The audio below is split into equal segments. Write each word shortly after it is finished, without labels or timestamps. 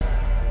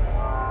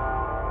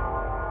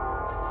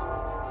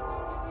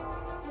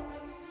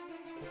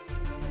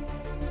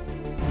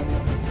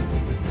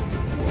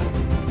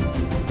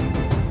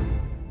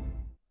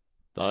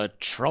The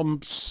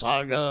Trump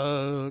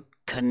saga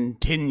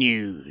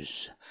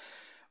continues.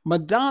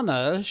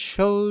 Madonna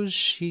shows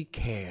she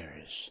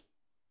cares.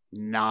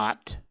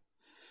 Not.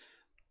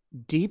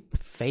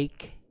 Deep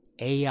fake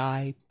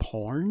AI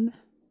porn?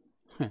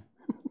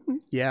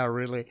 Yeah,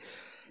 really.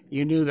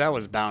 You knew that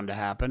was bound to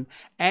happen.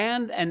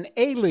 And an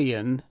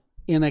alien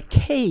in a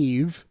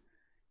cave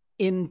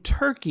in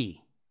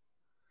Turkey.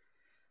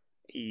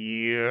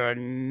 You're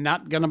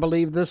not going to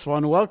believe this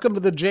one. Welcome to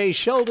the Jay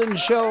Sheldon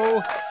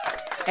Show.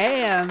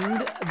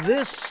 And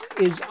this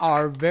is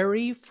our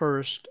very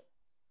first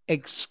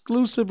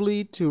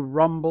exclusively to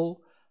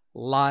Rumble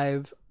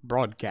live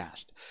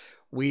broadcast.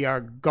 We are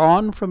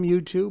gone from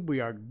YouTube. We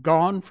are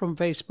gone from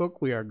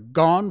Facebook. We are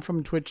gone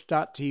from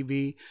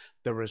Twitch.tv.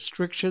 The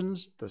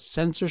restrictions, the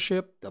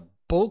censorship, the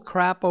bull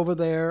crap over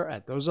there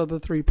at those other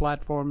three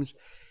platforms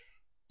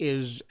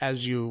is,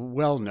 as you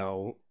well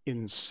know,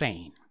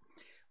 insane.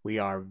 We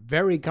are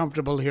very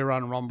comfortable here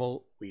on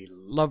Rumble. We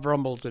love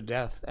Rumble to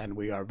death, and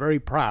we are very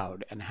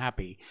proud and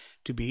happy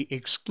to be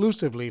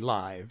exclusively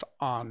live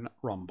on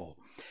Rumble.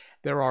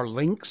 There are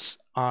links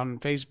on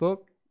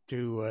Facebook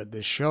to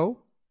this show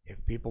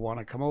if people want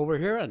to come over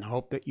here, and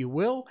hope that you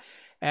will.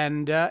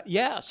 And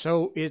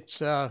so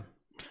it's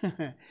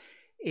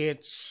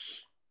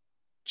it's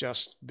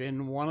just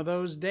been one of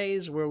those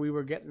days where we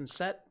were getting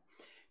set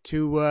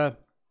to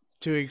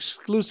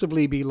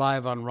exclusively be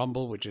live on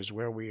Rumble, which is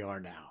where we are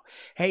now.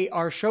 Hey,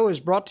 our show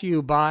is brought to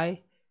you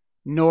by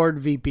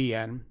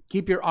NordVPN.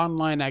 Keep your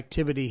online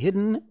activity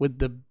hidden with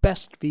the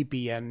best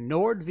VPN.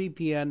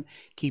 NordVPN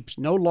keeps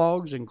no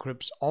logs,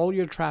 encrypts all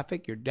your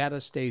traffic. Your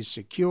data stays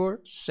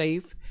secure,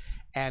 safe,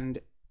 and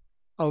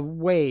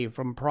away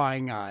from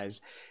prying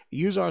eyes.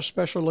 Use our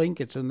special link.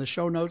 It's in the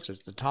show notes.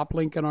 It's the top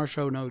link in our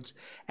show notes.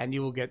 And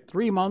you will get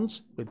 3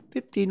 months with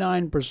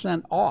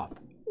 59% off.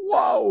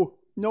 Whoa!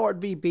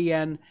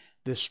 NordVPN.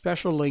 This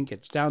special link,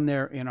 it's down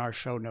there in our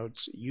show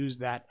notes. Use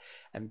that,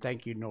 and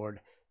thank you,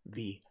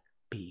 NordVPN.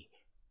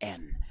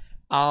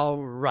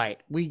 All right,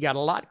 we got a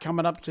lot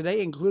coming up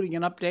today, including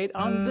an update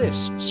on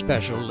this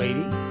special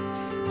lady,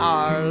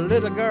 our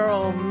little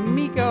girl,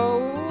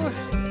 Miko.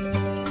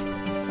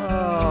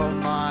 Oh,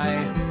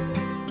 my.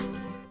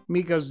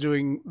 Miko's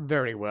doing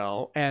very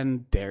well,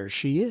 and there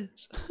she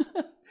is.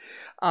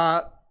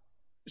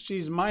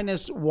 She's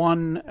minus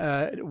one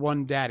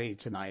daddy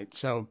tonight,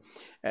 so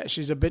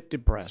she's a bit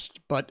depressed,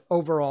 but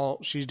overall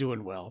she's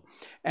doing well,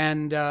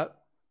 and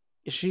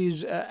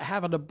she's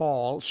having a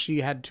ball.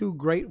 She had 2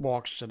 great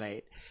walks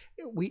tonight.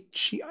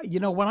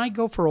 When I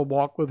go for a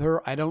walk with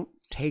her, I don't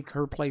take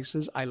her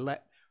places. I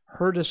let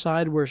her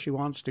decide where she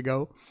wants to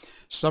go.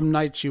 Some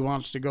nights she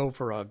wants to go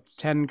for a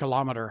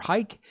 10-kilometer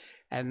hike,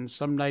 and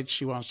some nights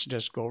she wants to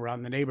just go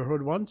around the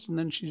neighborhood once, and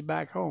then she's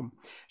back home.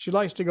 She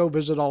likes to go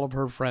visit all of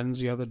her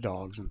friends, the other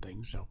dogs and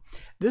things. So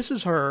this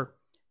is her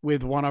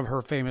with one of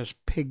her famous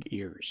pig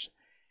ears.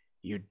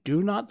 You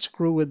do not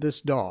screw with this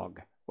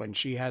dog when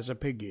she has a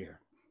pig ear.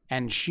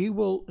 And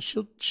she'll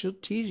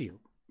tease you.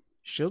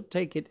 She'll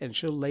take it and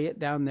she'll lay it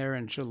down there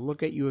and she'll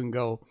look at you and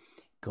go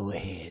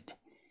ahead.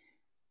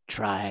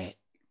 Try it.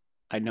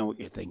 I know what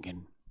you're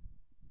thinking.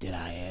 Did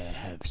I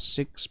have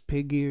 6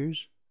 pig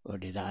ears? Or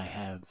did I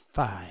have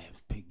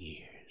 5 pig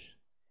ears?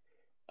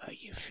 Are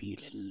you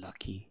feeling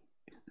lucky?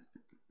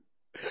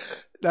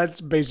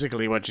 That's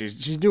basically what she's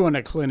doing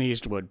a Clint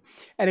Eastwood.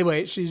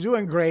 Anyway, she's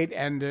doing great,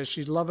 and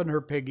she's loving her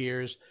pig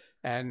ears,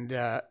 and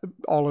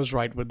all is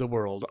right with the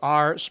world.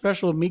 Our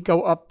special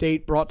Miko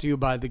update brought to you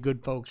by the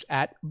good folks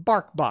at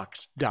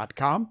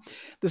BarkBox.com.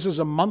 This is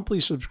a monthly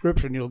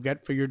subscription you'll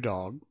get for your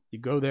dog. You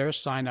go there,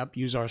 sign up,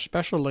 use our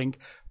special link,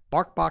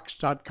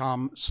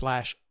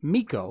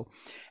 BarkBox.com/Miko,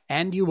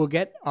 and you will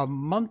get a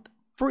month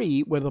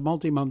free with a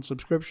multi-month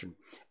subscription.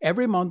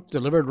 Every month,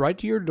 delivered right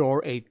to your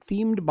door, a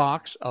themed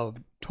box of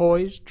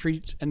toys,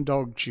 treats, and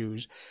dog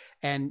chews.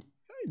 And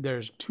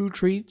there's 2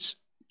 treats,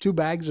 2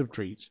 bags of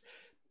treats,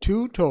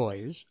 2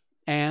 toys,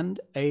 and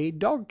a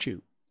dog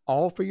chew,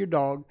 all for your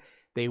dog.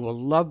 They will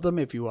love them.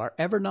 If you are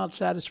ever not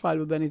satisfied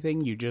with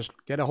anything, you just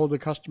get a hold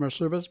of customer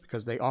service,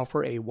 because they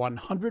offer a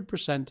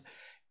 100%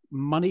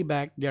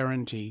 money-back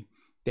guarantee.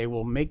 They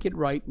will make it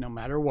right no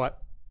matter what.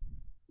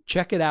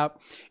 Check it out.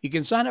 You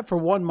can sign up for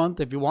 1 month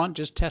if you want.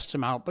 Just test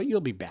them out, but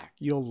you'll be back.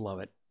 You'll love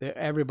it.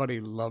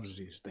 Everybody loves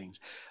these things.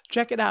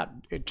 Check it out.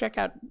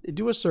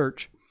 Do a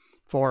search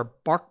for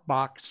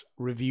BarkBox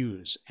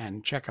reviews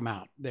and check them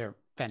out. They're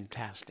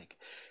fantastic.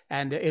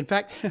 And in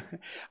fact,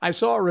 I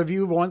saw a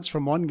review once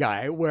from one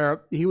guy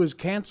where he was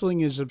canceling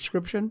his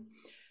subscription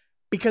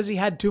because he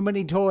had too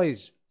many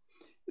toys.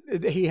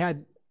 He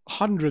had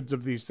hundreds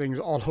of these things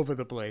all over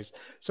the place.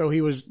 So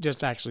he was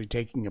just actually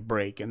taking a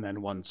break, and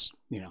then once.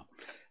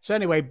 So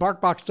anyway,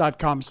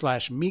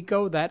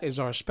 BarkBox.com/Miko. That is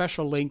our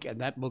special link, and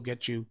that will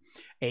get you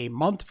a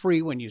month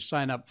free when you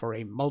sign up for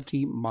a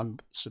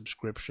multi-month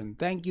subscription.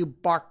 Thank you,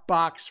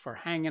 BarkBox, for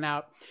hanging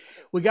out.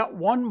 We got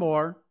one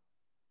more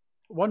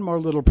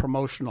little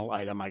promotional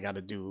item I got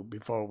to do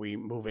before we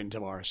move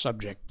into our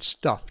subject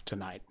stuff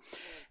tonight.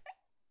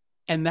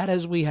 And that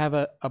is, we have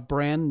a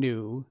brand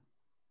new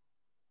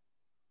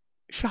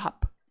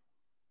shop.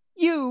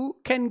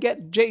 you can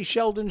get Jay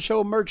Sheldon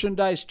Show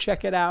merchandise.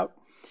 Check it out.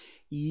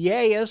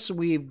 Yes,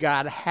 we've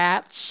got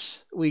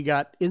hats. We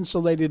got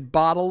insulated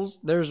bottles.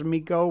 There's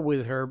Miko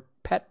with her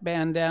pet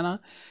bandana.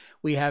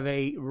 We have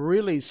a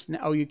really...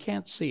 oh, you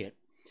can't see it.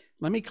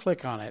 Let me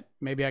click on it.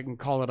 Maybe I can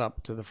call it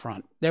up to the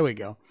front. There we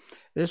go.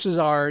 This is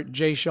our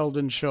Jay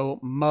Sheldon Show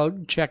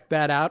mug. Check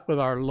that out with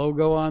our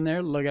logo on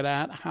there. Look at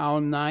that. How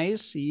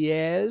nice.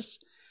 Yes.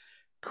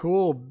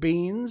 Cool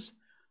beans.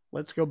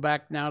 Let's go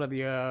back now to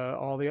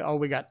the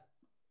we got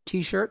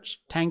t-shirts,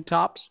 tank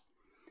tops.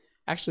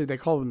 Actually, they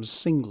call them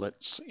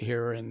singlets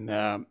here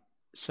in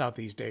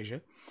Southeast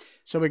Asia.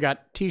 So we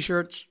got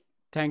t-shirts,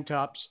 tank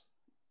tops,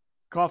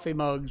 coffee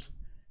mugs,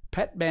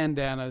 pet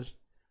bandanas.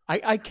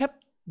 I kept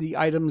the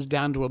items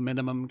down to a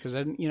minimum because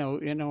I you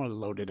don't want to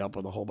load it up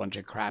with a whole bunch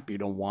of crap you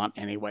don't want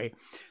anyway.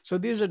 So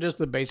these are just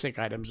the basic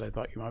items I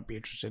thought you might be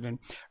interested in.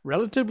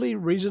 Relatively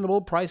reasonable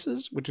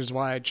prices, which is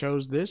why I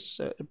chose this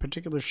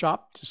particular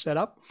shop to set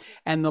up.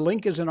 And the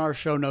link is in our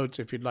show notes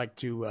if you'd like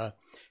to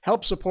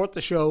help support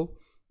the show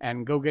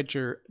and go get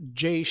your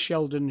Jay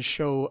Sheldon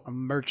Show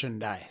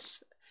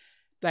merchandise.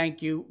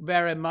 Thank you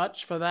very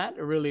much for that.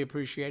 I really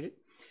appreciate it.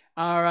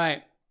 All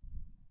right.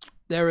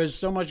 There is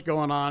so much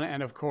going on,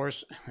 and of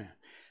course...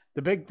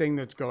 the big thing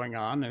that's going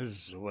on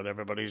is what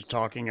everybody's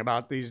talking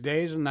about these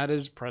days, and that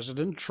is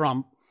President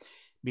Trump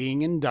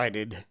being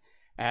indicted.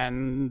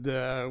 And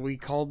we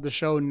called the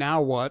show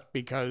Now What?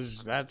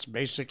 Because that's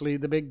basically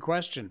the big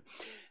question.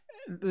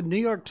 The New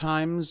York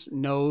Times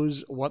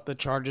knows what the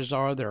charges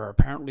are. There are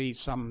apparently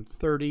some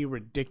 30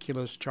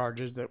 ridiculous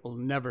charges that will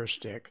never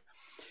stick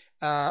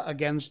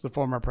against the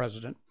former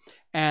president.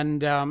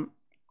 And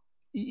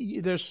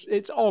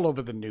it's all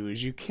over the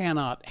news. You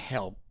cannot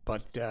help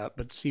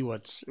but see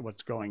what's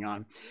going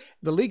on.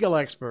 The legal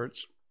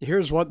experts,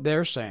 here's what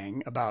they're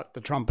saying about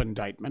the Trump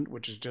indictment,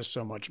 which is just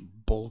so much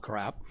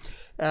bullcrap.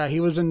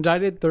 He was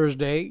indicted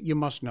Thursday. You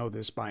must know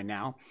this by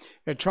now.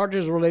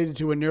 Charges related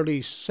to a nearly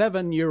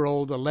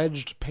 7-year-old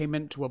alleged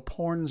payment to a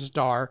porn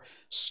star,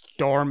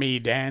 Stormy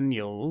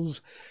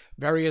Daniels.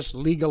 Various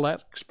legal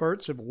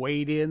experts have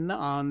weighed in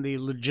on the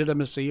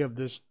legitimacy of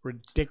this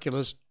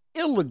ridiculous,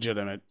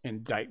 illegitimate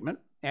indictment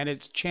and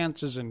its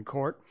chances in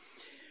court.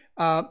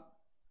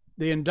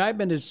 The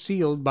indictment is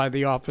sealed by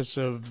the office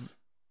of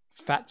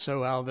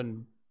Fatso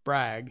Alvin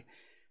Bragg.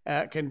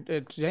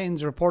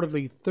 Contains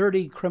reportedly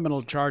 30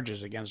 criminal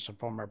charges against the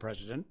former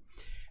president.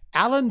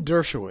 Alan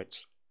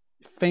Dershowitz,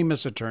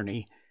 famous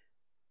attorney,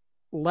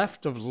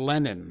 left of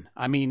Lenin.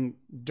 I mean,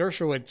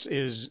 Dershowitz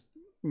is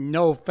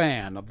no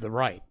fan of the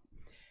right.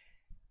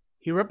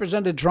 He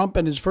represented Trump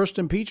in his first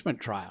impeachment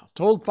trial,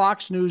 told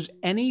Fox News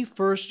any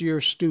first-year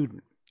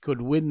student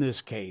could win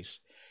this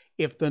case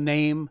if the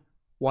name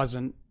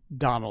wasn't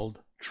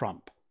Donald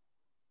Trump,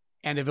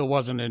 and if it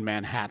wasn't in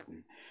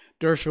Manhattan.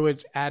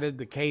 Dershowitz added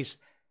the case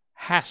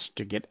has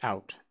to get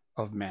out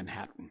of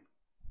Manhattan.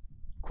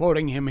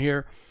 Quoting him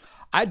here,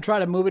 I'd try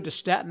to move it to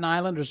Staten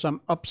Island or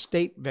some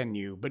upstate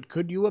venue, but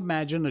could you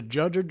imagine a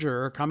judge or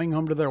juror coming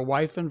home to their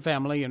wife and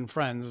family and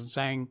friends and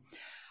saying,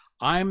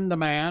 I'm the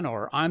man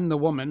or I'm the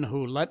woman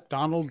who let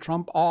Donald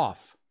Trump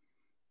off?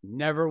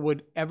 Never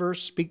would ever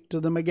speak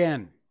to them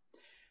again.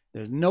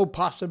 There's no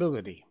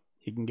possibility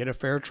he can get a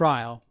fair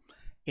trial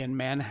in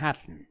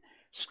Manhattan.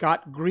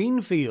 Scott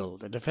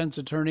Greenfield, a defense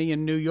attorney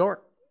in New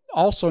York,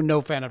 also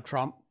no fan of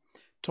Trump,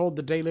 told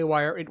the Daily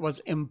Wire it was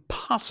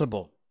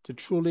impossible to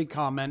truly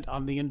comment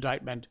on the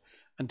indictment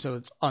until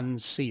it's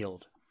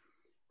unsealed.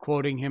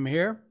 Quoting him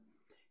here,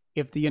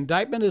 if the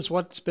indictment is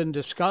what's been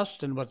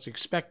discussed and what's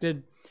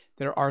expected,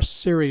 there are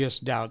serious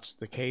doubts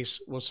the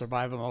case will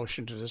survive a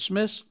motion to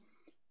dismiss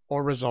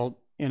or result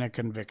in a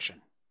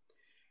conviction.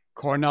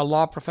 Cornell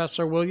law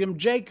professor William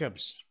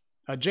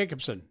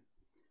Jacobson,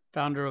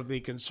 founder of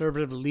the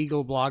conservative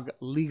legal blog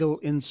Legal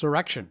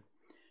Insurrection,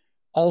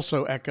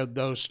 also echoed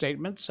those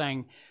statements,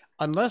 saying,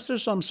 unless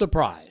there's some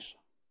surprise,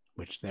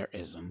 which there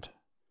isn't,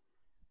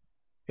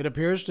 it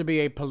appears to be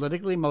a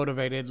politically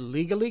motivated,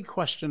 legally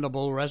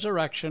questionable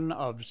resurrection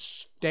of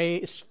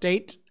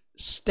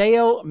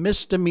stale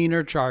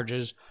misdemeanor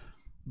charges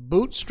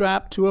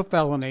bootstrapped to a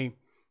felony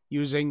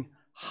using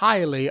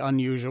highly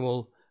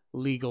unusual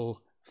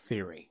legal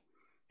theory.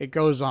 It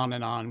goes on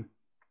and on.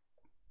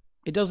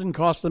 It doesn't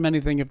cost them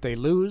anything if they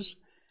lose,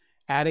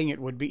 adding it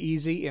would be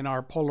easy in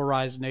our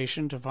polarized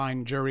nation to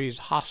find juries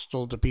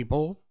hostile to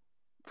people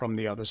from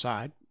the other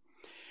side.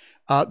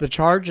 The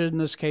charge in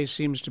this case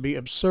seems to be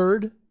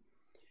absurd,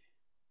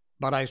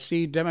 but I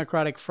see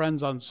Democratic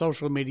friends on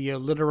social media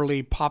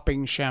literally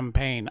popping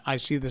champagne. I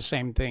see the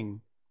same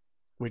thing,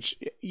 which,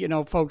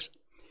 folks,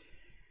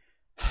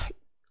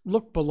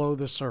 look below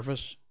the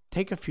surface.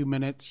 Take a few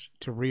minutes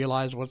to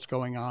realize what's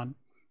going on,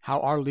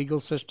 how our legal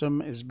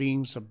system is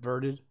being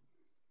subverted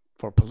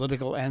for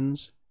political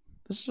ends.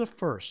 This is a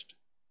first.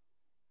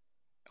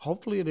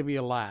 Hopefully it'll be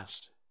a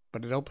last,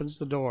 but it opens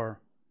the door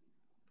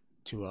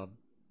to a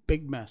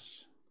big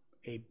mess.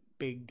 A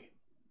big,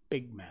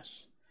 big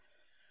mess.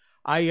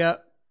 I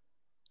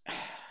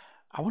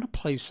want to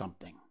play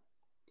something.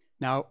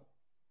 Now,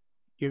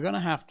 you're going to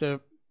have to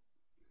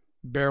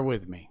bear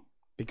with me.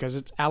 because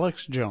it's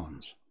Alex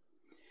Jones.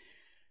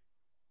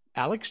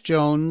 Alex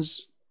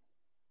Jones,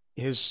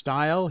 his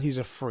style, he's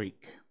a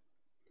freak.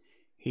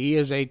 He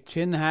is a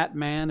tin hat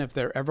man if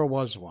there ever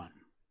was one.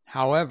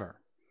 However,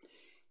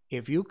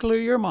 if you clear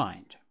your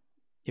mind,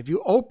 if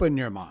you open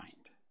your mind,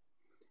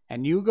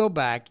 and you go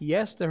back,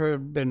 yes, there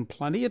have been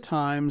plenty of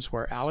times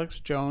where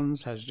Alex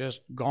Jones has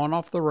just gone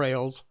off the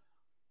rails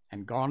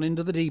and gone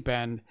into the deep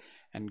end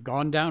and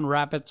gone down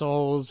rabbit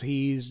holes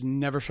he's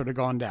never should have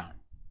gone down.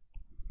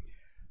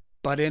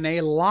 But in a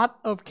lot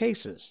of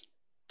cases,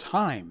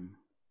 time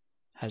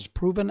has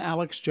proven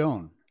Alex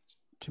Jones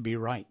to be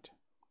right.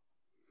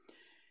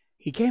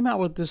 He came out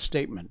with this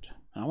statement,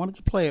 and I wanted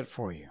to play it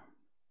for you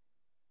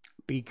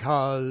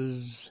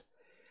because,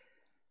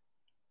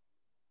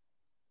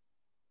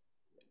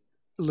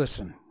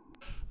 listen.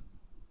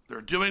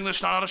 They're doing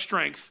this not out of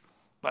strength,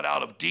 but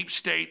out of deep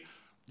state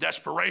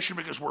desperation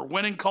because we're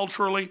winning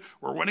culturally,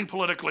 we're winning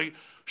politically.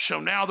 So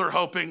now they're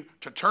hoping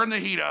to turn the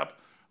heat up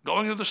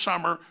going into the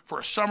summer for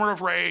a summer of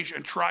rage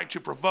and try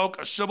to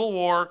provoke a civil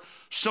war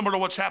similar to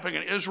what's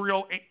happening in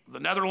Israel, the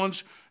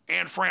Netherlands,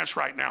 and France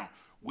right now.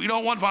 We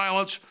don't want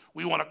violence.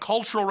 We want a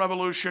cultural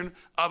revolution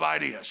of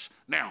ideas.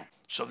 Now,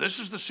 so this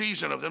is the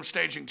season of them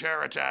staging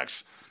terror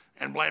attacks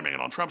and blaming it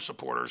on Trump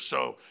supporters.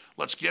 So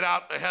let's get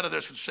out ahead of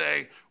this and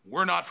say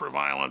we're not for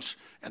violence,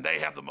 and they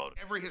have the motive.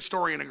 Every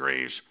historian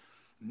agrees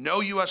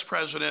no U.S.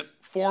 president,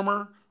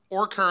 former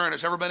or current,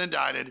 has ever been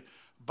indicted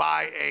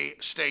by a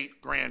state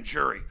grand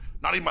jury,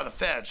 not even by the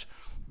feds,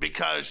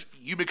 because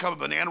you become a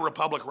banana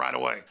republic right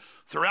away.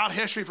 Throughout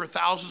history for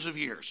thousands of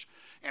years,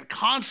 and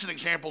constant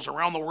examples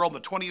around the world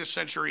in the 20th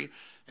century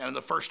and in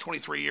the first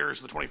 23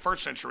 years of the 21st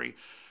century,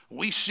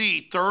 we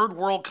see third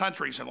world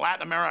countries in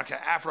Latin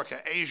America,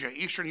 Africa, Asia,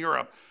 Eastern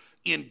Europe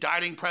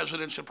indicting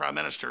presidents and prime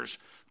ministers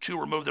to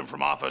remove them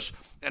from office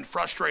and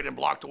frustrate and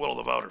block the will of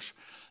the voters.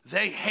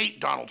 They hate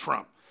Donald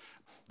Trump.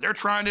 They're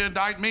trying to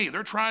indict me.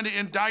 They're trying to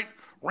indict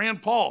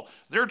Rand Paul.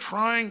 They're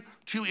trying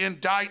to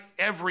indict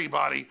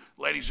everybody,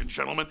 ladies and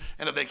gentlemen.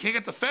 And if they can't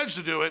get the feds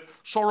to do it,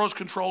 Soros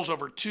controls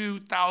over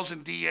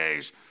 2,000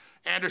 DAs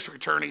and district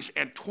attorneys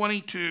and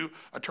 22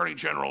 attorney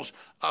generals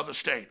of the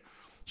state.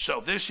 So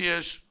this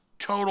is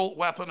total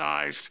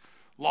weaponized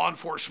law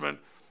enforcement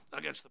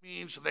against the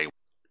means they.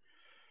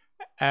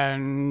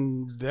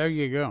 And there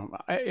you go.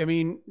 I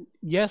mean,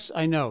 yes,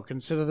 I know.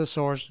 Consider the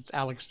source. It's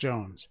Alex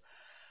Jones.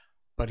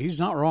 But he's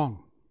not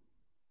wrong.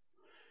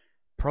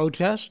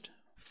 Protest,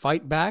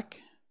 fight back,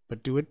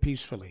 but do it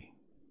peacefully.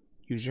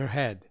 Use your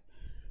head.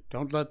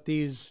 Don't let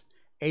these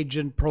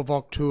agent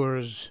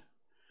provocateurs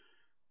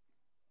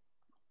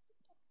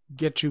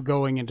get you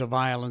going into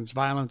violence.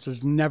 Violence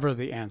is never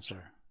the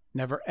answer.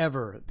 Never,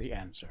 ever the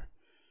answer.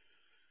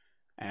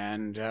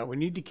 And we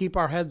need to keep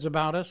our heads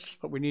about us,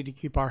 but we need to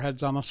keep our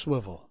heads on a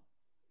swivel.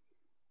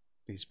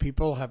 These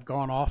people have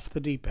gone off the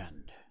deep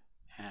end,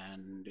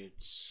 and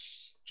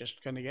it's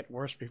just going to get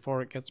worse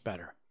before it gets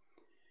better.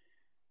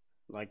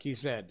 Like he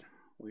said,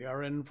 we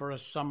are in for a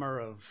summer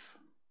of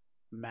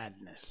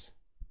madness.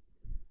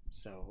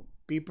 So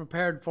be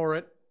prepared for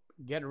it.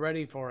 Get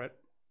ready for it.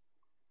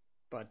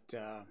 But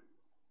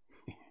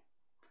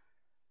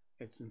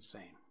it's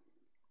insane.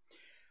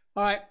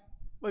 All right,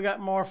 we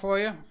got more for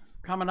you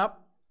coming up.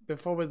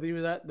 Before we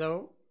do that,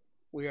 though,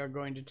 we are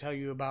going to tell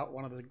you about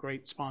one of the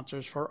great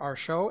sponsors for our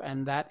show,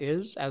 and that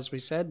is, as we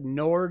said,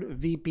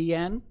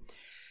 NordVPN.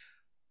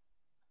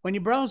 When you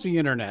browse the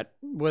internet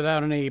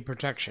without any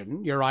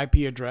protection, your IP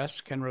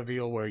address can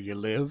reveal where you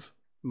live,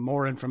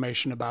 more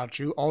information about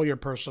you, all your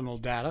personal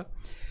data.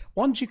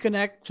 Once you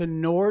connect to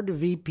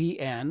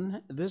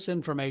NordVPN, this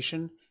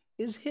information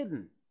is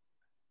hidden.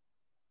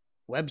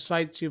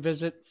 Websites you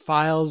visit,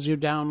 files you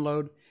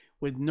download.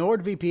 With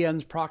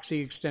NordVPN's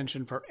proxy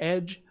extension for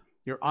Edge,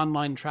 your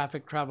online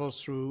traffic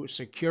travels through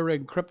secure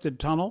encrypted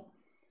tunnel.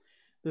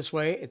 This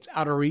way, it's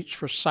out of reach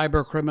for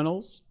cyber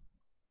criminals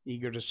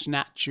eager to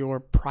snatch your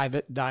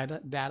private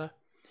data.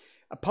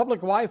 A public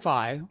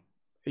Wi-Fi,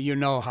 you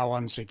know how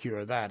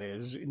unsecure that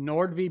is.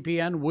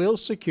 NordVPN will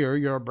secure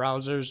your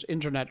browser's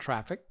internet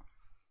traffic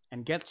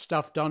and get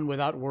stuff done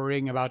without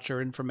worrying about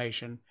your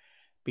information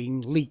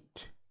being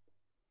leaked.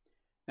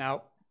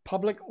 Now,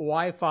 public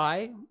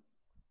Wi-Fi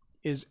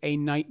is a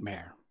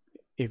nightmare.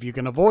 If you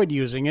can avoid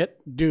using it,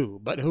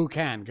 do. But who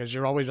can? Because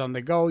you're always on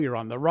the go, you're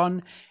on the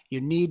run. You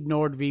need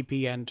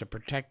NordVPN to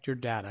protect your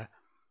data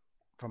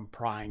from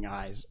prying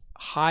eyes.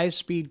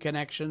 High-speed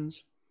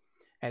connections,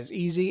 as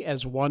easy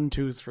as 1,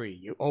 2, 3.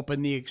 You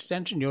open the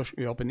extension, you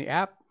open the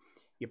app,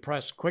 you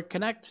press Quick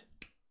Connect,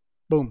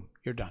 boom,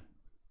 you're done.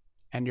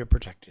 And you're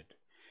protected.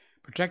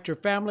 Protect your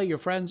family, your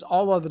friends,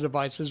 all other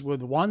devices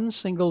with one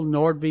single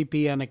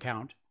NordVPN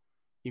account.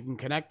 You can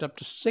connect up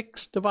to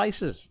 6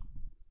 devices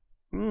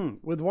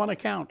with one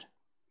account.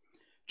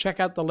 Check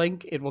out the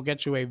link. It will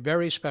get you a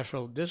very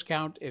special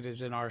discount. It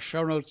is in our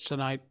show notes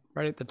tonight,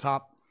 right at the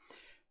top,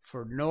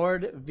 for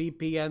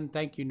NordVPN.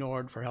 Thank you,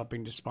 Nord, for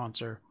helping to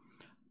sponsor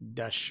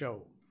the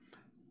show.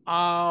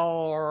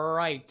 All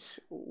right.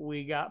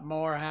 We got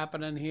more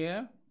happening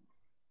here.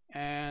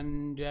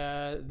 And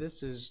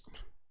this is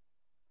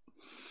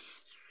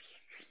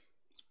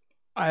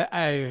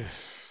I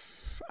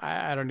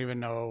don't even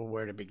know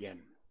where to begin.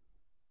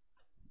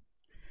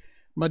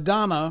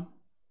 Madonna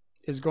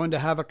is going to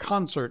have a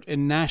concert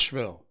in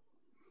Nashville.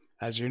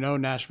 As you know,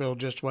 Nashville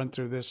just went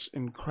through this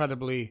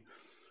incredibly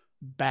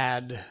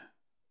bad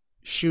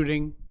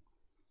shooting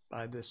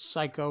by this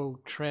psycho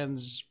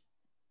trans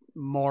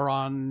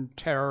moron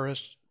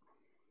terrorist.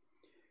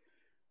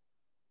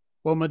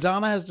 Well,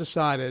 Madonna has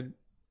decided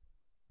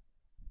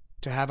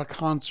to have a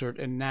concert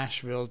in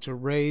Nashville to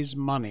raise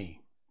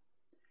money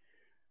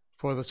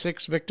for the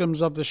 6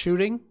 victims of the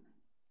shooting.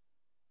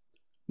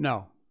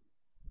 No,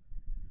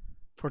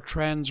 for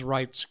trans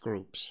rights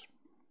groups,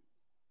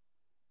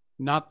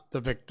 not the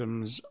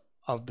victims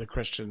of the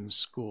Christian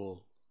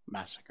school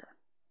massacre.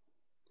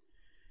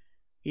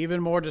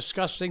 Even more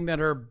disgusting than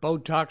her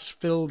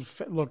Botox-filled...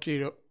 Look,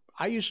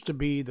 I used to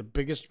be the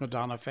biggest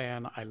Madonna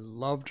fan. I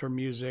loved her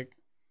music.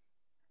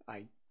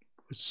 I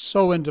was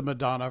so into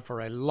Madonna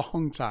for a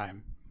long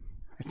time.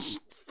 It's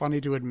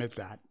funny to admit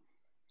that.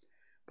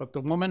 But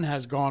the woman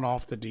has gone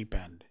off the deep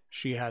end.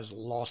 She has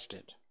lost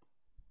it.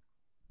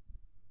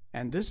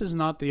 And this is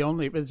not the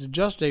only... It's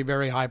just a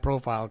very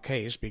high-profile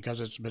case because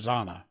it's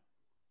Madonna.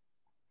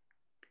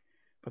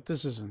 But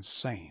this is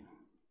insane.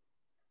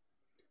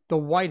 The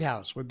White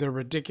House, with their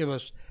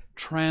ridiculous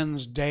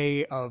Trans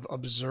Day of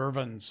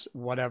Observance,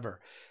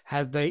 whatever,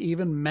 had they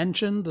even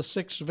mentioned the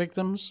 6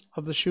 victims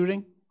of the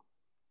shooting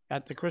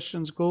at the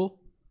Christian school?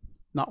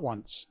 Not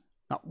once.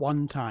 Not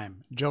one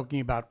time. Joking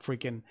about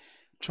freaking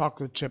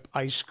chocolate chip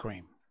ice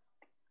cream.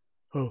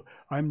 Oh,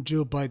 I'm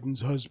Jill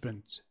Biden's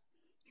husband.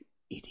 You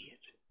idiot.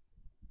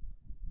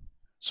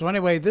 So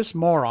anyway, this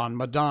moron,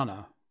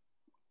 Madonna,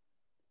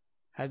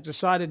 has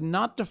decided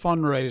not to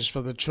fundraise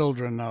for the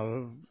children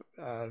of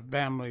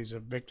families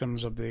of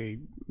victims of the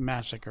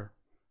massacre,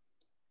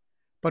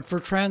 but for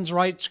trans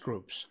rights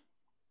groups.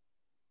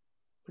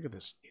 Look at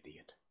this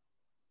idiot.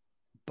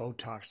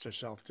 Botoxed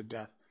herself to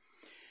death.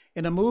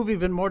 In a move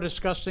even more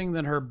disgusting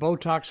than her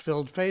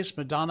Botox-filled face,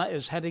 Madonna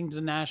is heading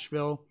to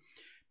Nashville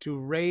to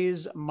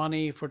raise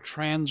money for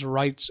trans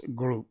rights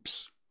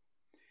groups.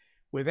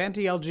 With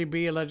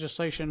anti-LGBT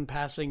legislation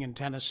passing in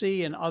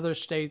Tennessee and other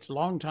states,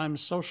 longtime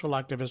social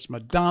activist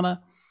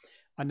Madonna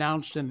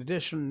announced an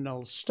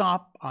additional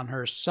stop on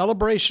her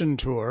celebration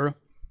tour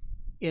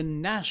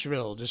in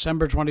Nashville,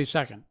 December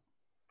 22nd.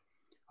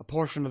 A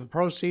portion of the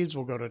proceeds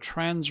will go to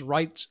trans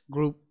rights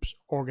groups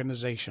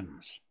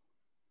organizations.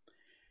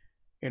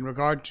 In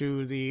regard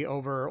to the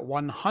over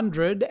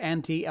 100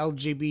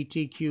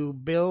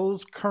 anti-LGBTQ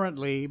bills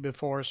currently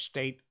before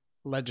state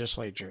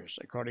legislatures,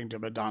 according to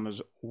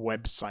Madonna's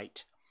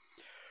website.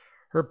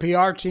 Her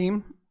PR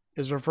team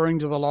is referring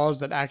to the laws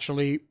that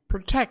actually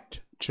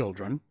protect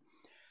children,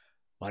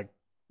 like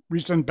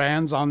recent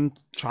bans on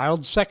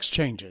child sex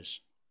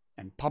changes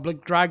and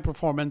public drag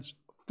performance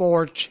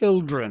for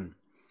children.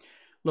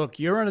 Look,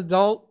 you're an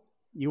adult.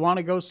 You want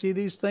to go see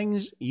these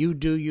things? You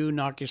do you,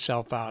 knock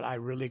yourself out. I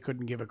really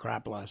couldn't give a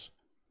crap less.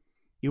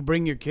 You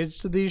bring your kids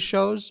to these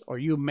shows, or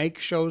you make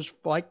shows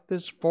like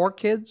this for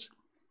kids,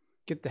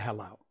 get the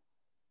hell out.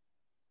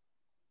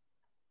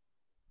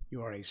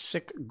 You are a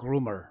sick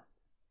groomer.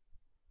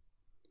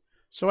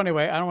 So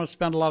anyway, I don't want to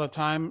spend a lot of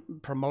time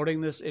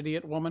promoting this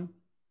idiot woman.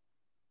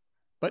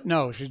 But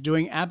no, she's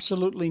doing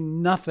absolutely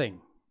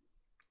nothing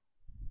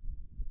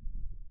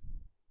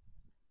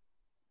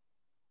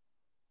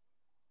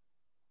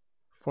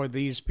for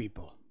these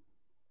people.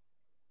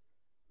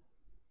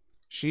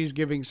 She's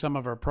giving some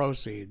of her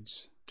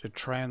proceeds to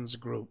trans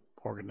group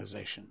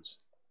organizations.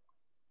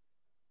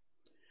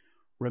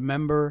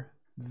 Remember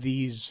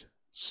these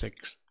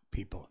 6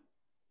 people.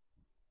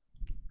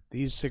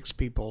 These 6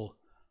 people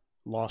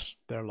lost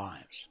their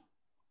lives.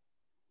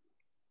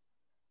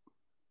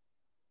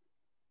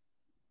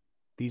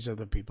 These are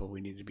the people we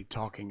need to be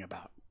talking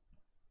about.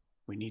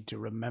 We need to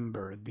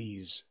remember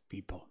these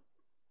people.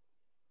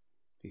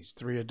 These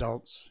 3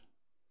 adults,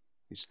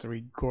 these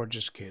 3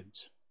 gorgeous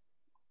kids.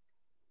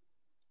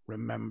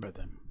 Remember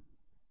them.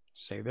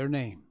 Say their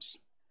names.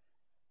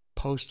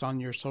 Post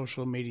on your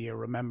social media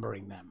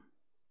remembering them.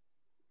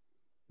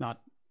 Not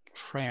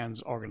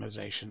trans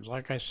organizations.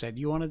 Like I said,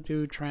 you want to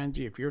do trans,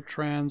 if you're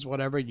trans,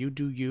 whatever, you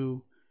do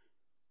you.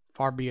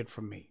 Far be it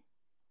from me.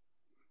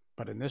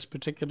 But in this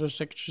particular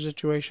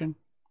situation,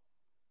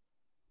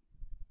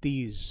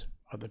 these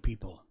are the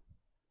people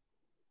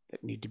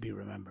that need to be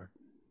remembered.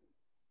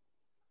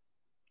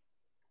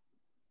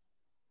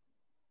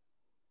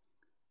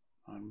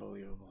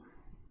 Unbelievable.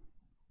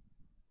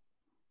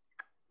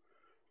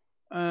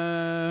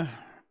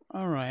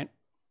 All right.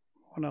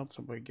 What else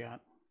have we got?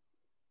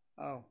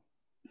 Oh.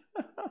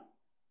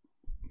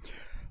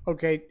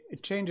 Okay,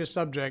 change of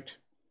subject.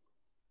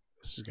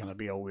 This is going to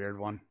be a weird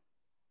one.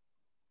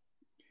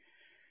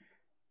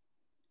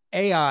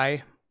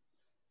 AI,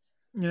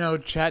 you know,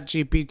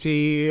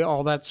 ChatGPT,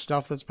 all that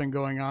stuff that's been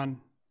going on.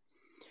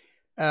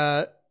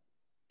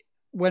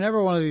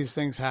 Whenever one of these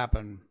things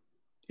happen,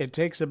 it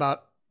takes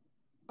about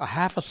a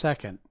half a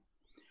second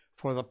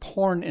for the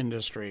porn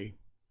industry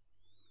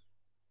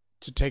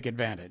to take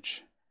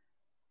advantage.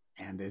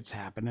 And it's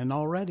happening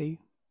already.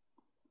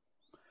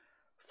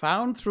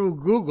 found through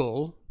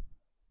Google,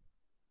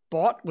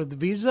 bought with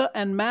Visa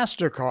and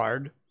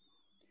MasterCard,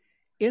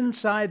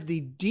 inside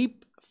the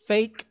deep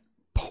fake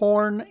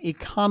porn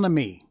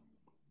economy.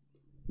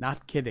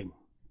 Not kidding.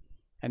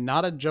 And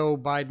not a Joe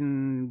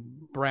Biden,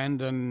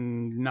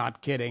 Brandon,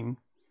 not kidding.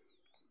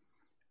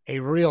 A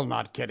real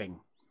not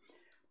kidding.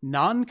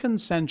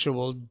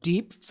 Non-consensual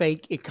deep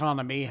fake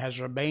economy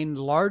has remained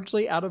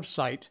largely out of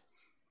sight,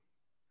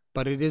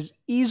 but it is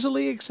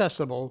easily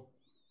accessible,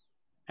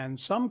 and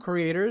some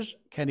creators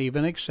can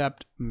even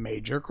accept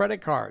major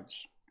credit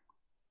cards.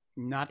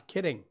 Not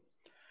kidding.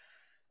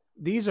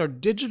 These are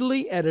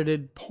digitally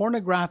edited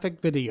pornographic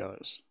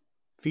videos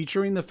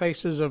featuring the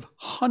faces of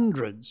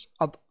hundreds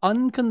of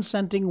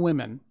unconsenting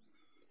women,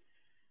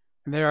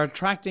 and they are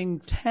attracting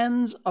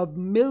tens of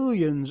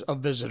millions of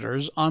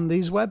visitors on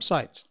these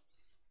websites,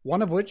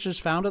 one of which is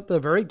found at the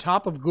very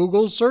top of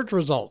Google's search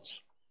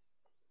results.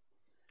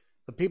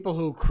 The people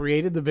who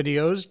created the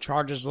videos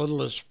charge as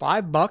little as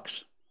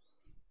 $5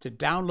 to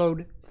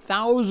download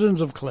thousands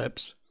of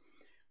clips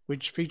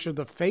which feature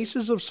the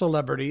faces of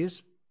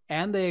celebrities,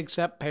 and they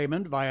accept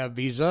payment via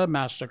Visa,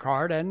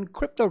 MasterCard, and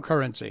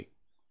cryptocurrency.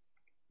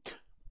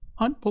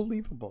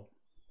 Unbelievable.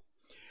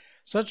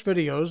 Such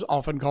videos,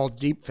 often called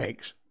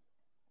deepfakes,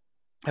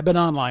 have been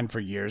online for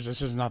years.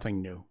 This is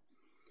nothing new.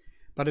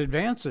 But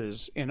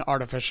advances in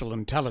artificial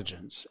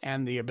intelligence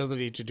and the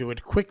ability to do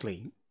it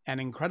quickly and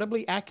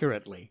incredibly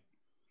accurately,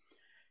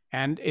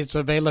 and its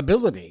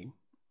availability,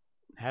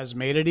 has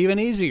made it even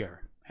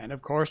easier. And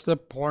of course, the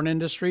porn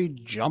industry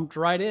jumped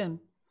right in.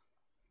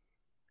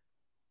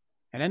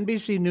 An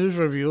NBC News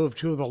review of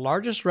two of the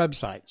largest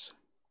websites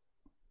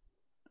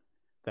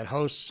that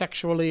host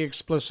sexually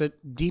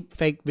explicit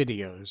deepfake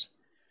videos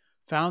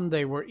found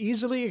they were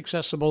easily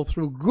accessible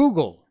through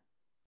Google,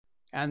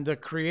 and the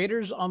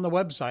creators on the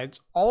websites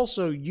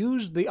also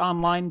used the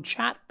online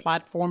chat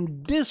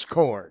platform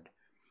Discord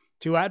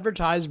to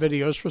advertise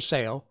videos for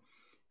sale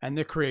and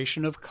the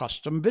creation of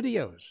custom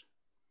videos.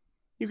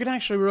 You can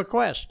actually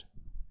request,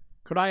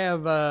 could I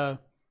have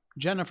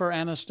Jennifer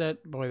Aniston?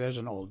 Boy, there's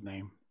an old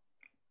name.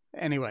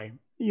 Anyway,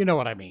 you know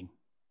what I mean.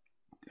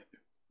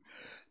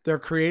 They're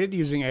created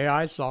using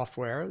AI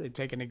software. They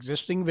take an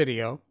existing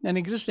video, an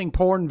existing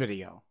porn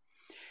video,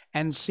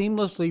 and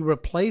seamlessly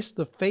replace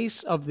the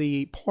face of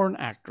the porn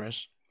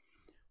actress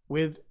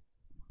with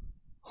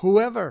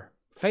whoever,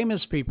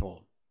 famous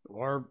people,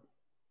 or,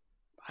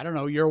 I don't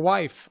know, your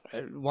wife,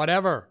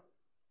 whatever.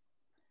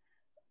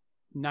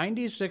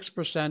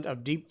 96%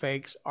 of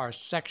deepfakes are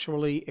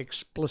sexually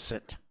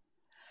explicit.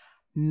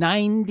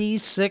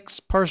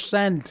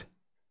 96%.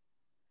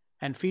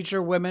 And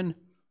feature women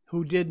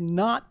who did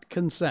not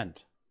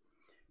consent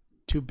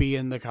to be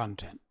in the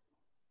content.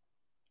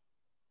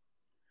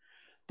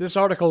 This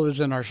article is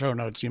in our show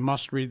notes. You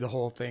must read the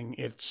whole thing.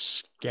 It's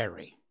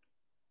scary.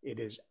 It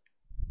is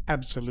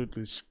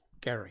absolutely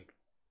scary.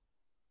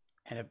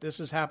 And if this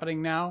is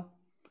happening now,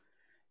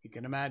 you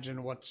can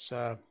imagine what's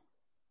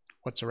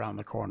around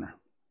the corner.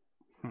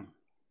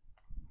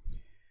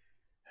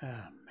 Oh,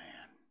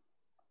 man.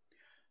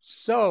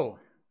 So,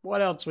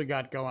 what else we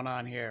got going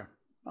on here?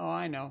 Oh,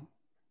 I know.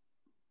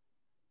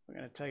 We're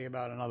going to tell you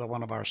about another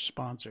one of our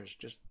sponsors.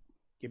 Just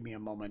give me a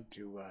moment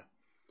to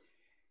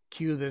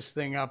cue this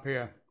thing up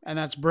here. And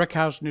that's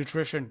Brickhouse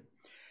Nutrition.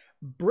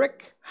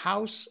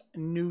 Brickhouse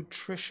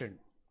Nutrition.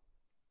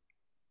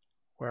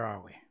 Where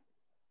are we?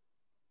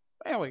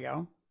 There we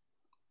go.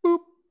 Boop.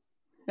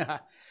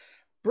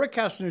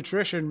 Brickhouse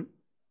Nutrition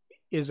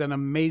is an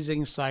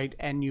amazing site,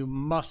 and you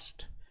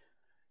must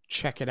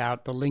check it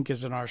out. The link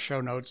is in our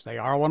show notes. They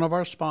are one of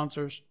our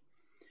sponsors,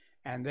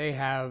 and they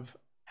have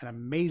an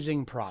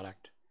amazing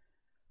product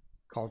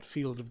called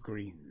Field of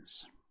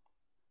Greens.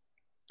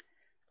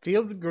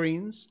 Field of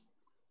Greens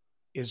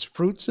is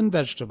fruits and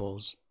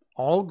vegetables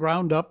all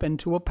ground up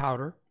into a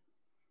powder.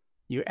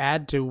 You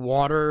add to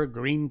water,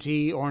 green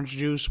tea, orange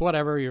juice,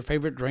 whatever, your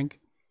favorite drink.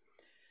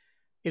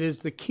 It is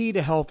the key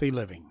to healthy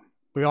living.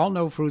 We all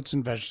know fruits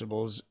and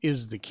vegetables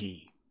is the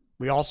key.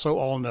 We also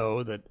all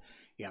know that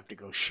you have to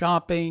go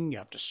shopping, you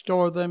have to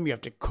store them, you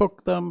have to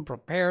cook them,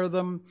 prepare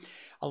them.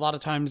 A lot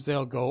of times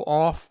they'll go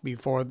off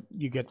before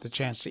you get the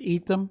chance to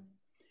eat them.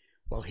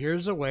 Well,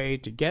 here's a way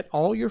to get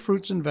all your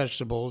fruits and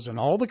vegetables in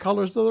all the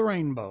colors of the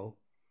rainbow,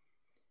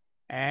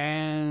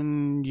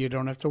 and you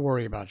don't have to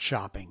worry about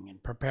shopping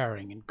and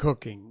preparing and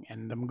cooking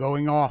and them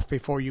going off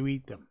before you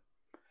eat them.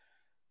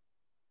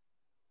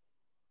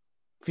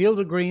 Field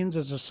of Greens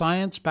is a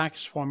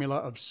science-backed formula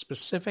of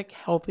specific,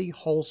 healthy,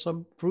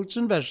 wholesome fruits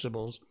and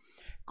vegetables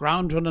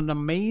ground to an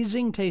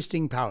amazing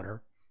tasting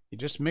powder. You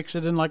just mix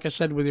it in, like I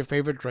said, with your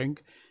favorite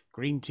drink,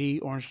 green tea,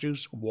 orange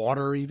juice,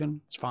 water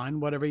even. It's fine,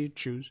 whatever you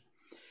choose.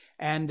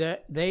 And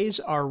these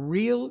are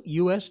real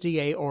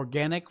USDA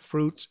organic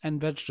fruits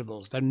and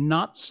vegetables. They're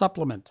not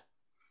supplement.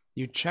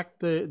 You check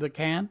the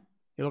can,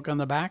 you look on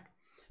the back,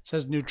 it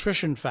says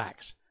nutrition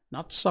facts,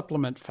 not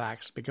supplement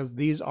facts, because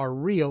these are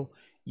real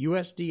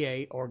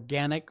USDA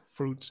organic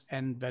fruits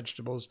and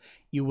vegetables.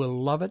 You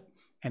will love it,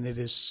 and it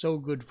is so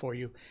good for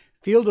you.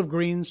 Field of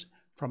Greens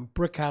from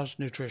Brickhouse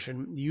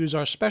Nutrition. Use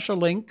our special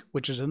link,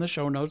 which is in the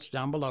show notes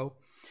down below,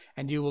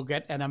 and you will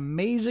get an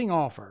amazing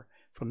offer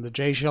from the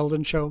Jay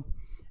Sheldon Show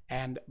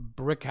and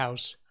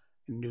Brickhouse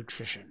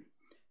Nutrition.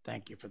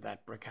 Thank you for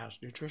that,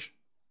 Brickhouse Nutrition.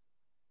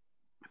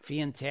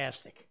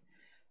 Fantastic.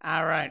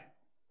 All right.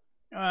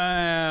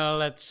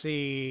 Let's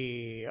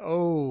see.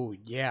 Oh,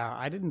 yeah.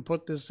 I didn't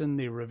put this in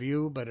the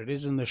review, but it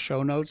is in the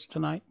show notes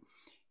tonight.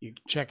 You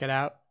can check it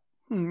out.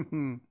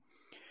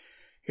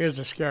 Here's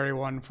a scary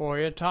one for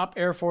you. Top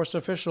Air Force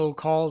official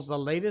calls the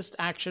latest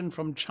action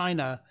from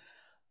China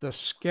the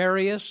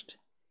scariest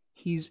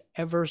he's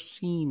ever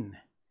seen.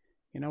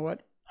 You know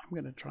what? I'm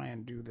going to try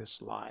and do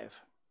this live.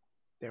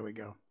 There we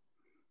go.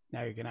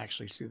 Now you can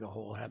actually see the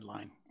whole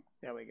headline.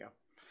 There we go.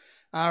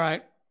 All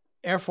right.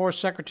 Air Force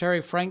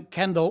Secretary Frank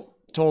Kendall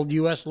told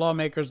U.S.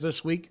 lawmakers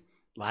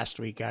last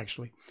week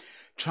actually,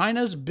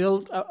 China's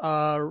built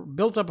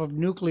up of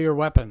nuclear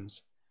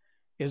weapons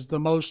is the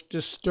most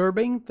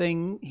disturbing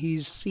thing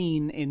he's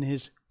seen in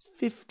his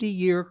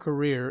 50-year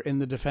career in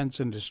the defense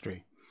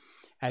industry.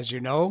 As you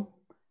know,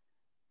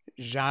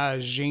 Xi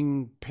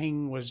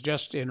Jinping was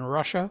just in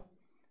Russia,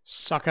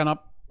 sucking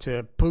up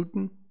to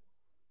Putin.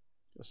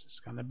 This is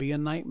going to be a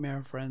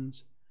nightmare,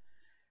 friends.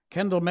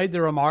 Kendall made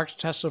the remarks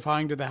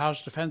testifying to the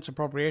House Defense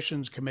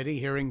Appropriations Committee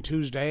hearing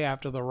Tuesday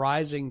after the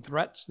rising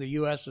threats the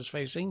U.S. is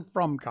facing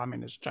from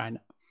Communist China.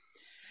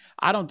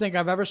 I don't think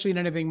I've ever seen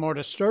anything more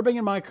disturbing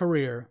in my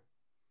career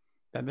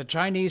than the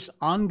Chinese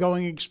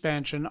ongoing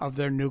expansion of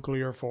their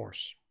nuclear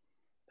force.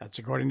 That's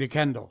according to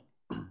Kendall.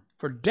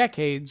 For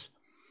decades,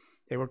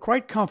 they were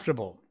quite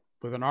comfortable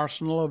with an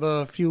arsenal of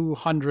a few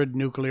hundred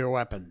nuclear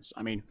weapons.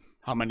 I mean,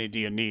 how many do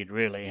you need,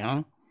 really,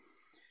 huh?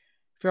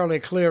 Fairly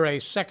clear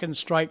a second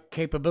strike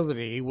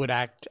capability would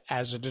act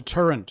as a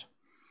deterrent.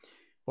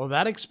 Well,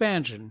 that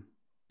expansion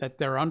that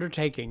they're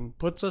undertaking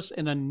puts us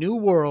in a new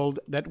world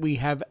that we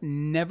have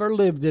never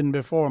lived in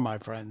before, my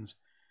friends.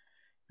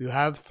 You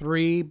have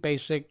three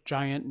basic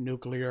giant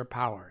nuclear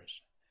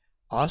powers: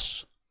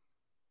 us,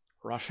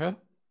 Russia,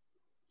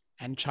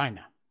 and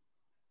China.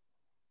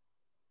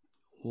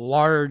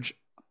 Large,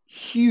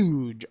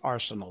 huge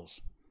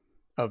arsenals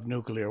of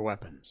nuclear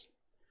weapons.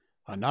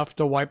 Enough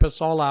to wipe us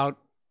all out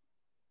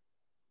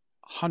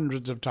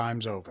hundreds of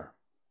times over.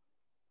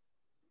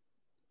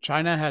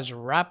 China has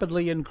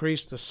rapidly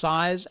increased the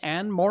size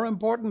and, more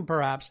important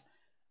perhaps,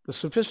 the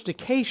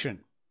sophistication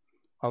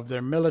of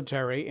their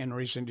military in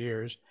recent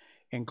years,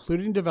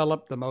 including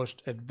developed the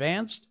most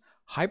advanced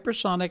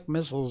hypersonic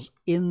missiles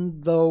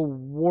in the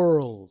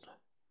world,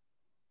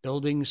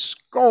 building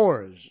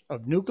scores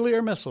of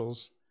nuclear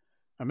missiles,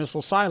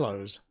 missile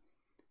silos,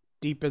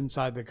 deep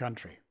inside the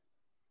country.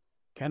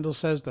 Kendall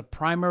says the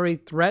primary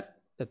threat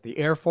that the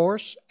Air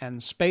Force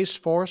and Space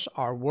Force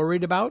are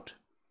worried about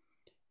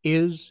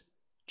is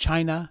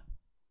China,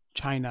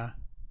 China,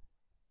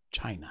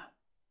 China.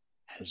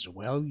 As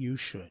well you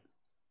should.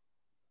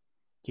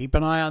 Keep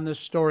an eye on this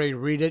story.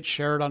 Read it.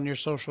 Share it on your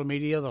social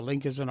media. The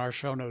link is in our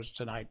show notes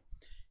tonight.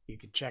 You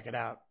can check it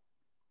out.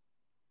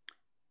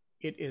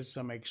 It is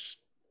some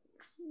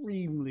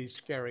extremely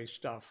scary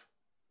stuff.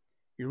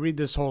 You read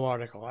this whole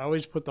article. I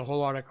always put the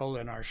whole article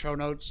in our show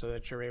notes so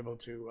that you're able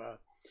to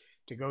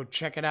go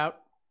check it out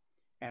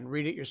and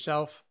read it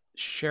yourself.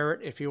 Share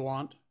it if you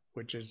want,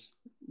 which is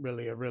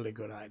really a really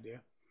good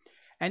idea.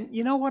 And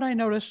you know what I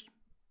noticed?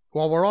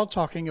 While we're all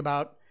talking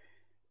about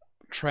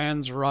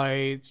trans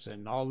rights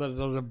and all that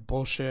other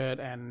bullshit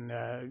and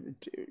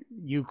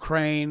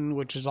Ukraine,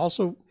 which has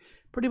also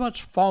pretty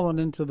much fallen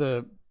into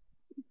the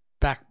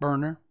back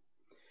burner.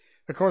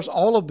 Of course,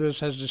 all of this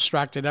has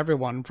distracted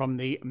everyone from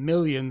the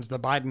millions the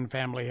Biden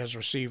family has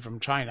received from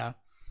China,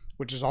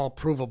 which is all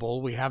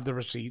provable. We have the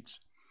receipts.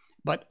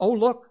 But, oh,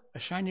 look, a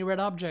shiny red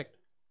object.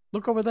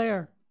 Look over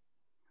there.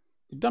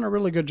 They've done a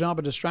really good job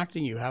of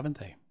distracting you, haven't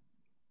they?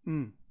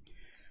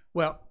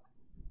 Well,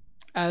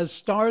 as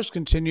stars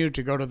continue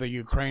to go to the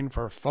Ukraine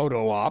for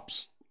photo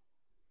ops,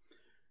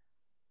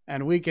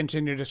 and we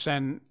continue to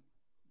send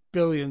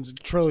billions,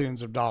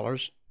 trillions of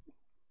dollars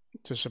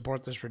to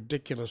support this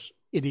ridiculous,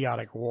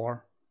 idiotic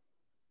war,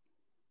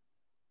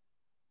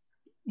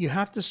 you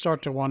have to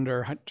start to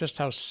wonder just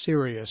how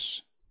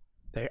serious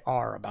they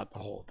are about the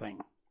whole thing.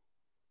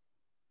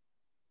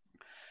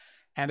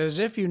 And as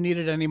if you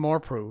needed any more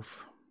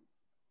proof,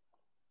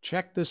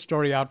 check this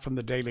story out from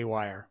the Daily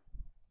Wire.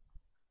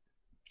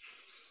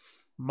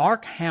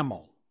 Mark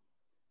Hamill,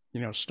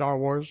 Star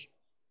Wars,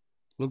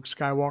 Luke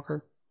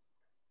Skywalker,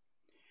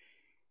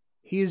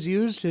 he has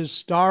used his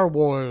Star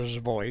Wars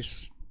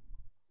voice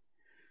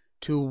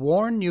to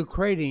warn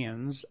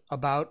Ukrainians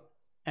about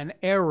an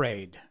air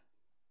raid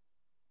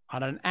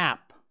on an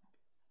app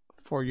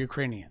for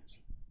Ukrainians.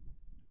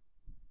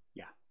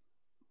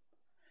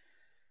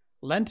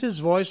 Lent his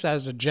voice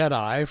as a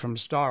Jedi from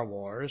Star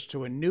Wars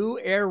to a new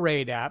air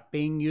raid app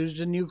being used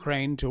in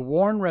Ukraine to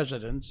warn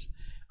residents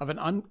of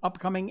an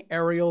upcoming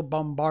aerial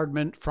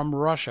bombardment from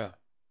Russia.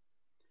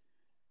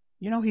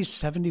 You know he's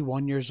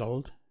 71 years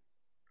old?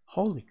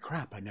 Holy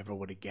crap, I never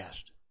would have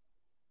guessed.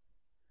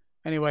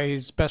 Anyway,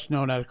 he's best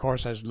known, of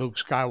course, as Luke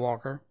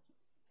Skywalker.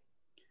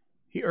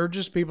 He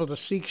urges people to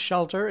seek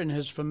shelter in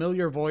his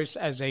familiar voice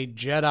as a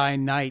Jedi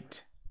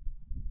Knight.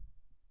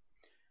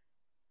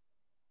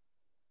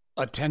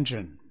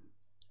 Attention,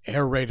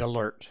 air raid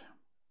alert.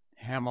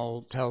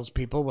 Hamill tells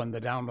people when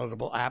the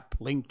downloadable app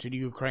linked to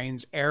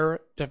Ukraine's air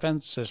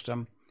defense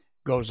system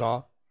goes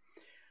off.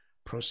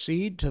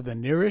 Proceed to the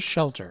nearest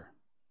shelter.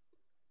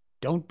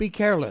 Don't be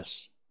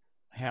careless,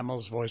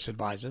 Hamill's voice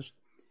advises.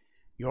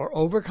 Your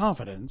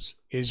overconfidence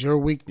is your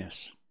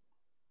weakness.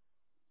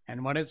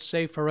 And when it's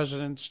safe for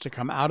residents to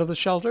come out of the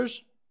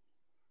shelters,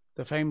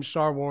 the famed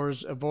Star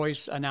Wars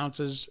voice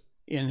announces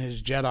in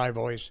his Jedi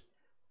voice,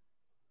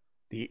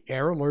 the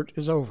air alert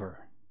is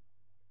over.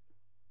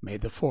 May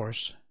the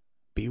Force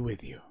be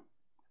with you.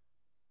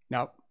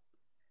 Now,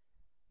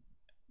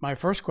 my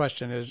first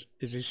question is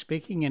he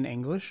speaking in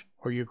English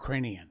or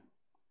Ukrainian?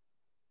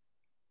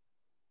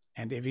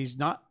 And if he's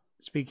not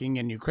speaking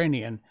in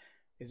Ukrainian,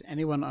 is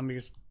anyone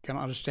going to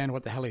understand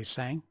what the hell he's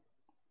saying?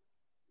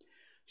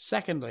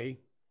 Secondly,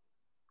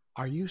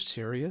 are you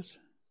serious?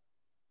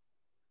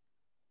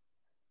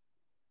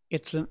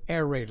 It's an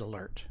air raid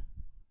alert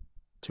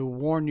to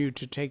warn you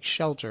to take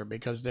shelter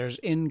because there's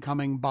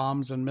incoming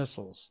bombs and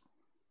missiles.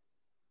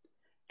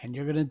 And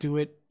you're going to do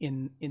it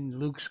in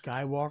Luke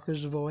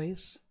Skywalker's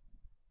voice?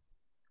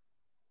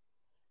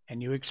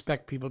 And you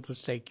expect people to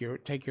take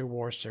your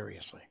war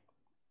seriously.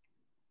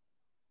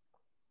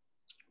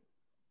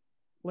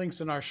 Links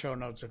in our show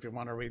notes if you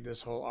want to read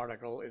this whole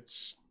article.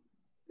 It's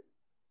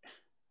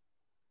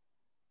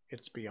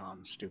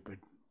beyond stupid.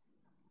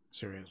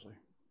 Seriously.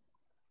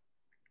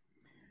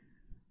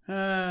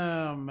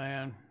 Oh,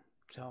 man. I'm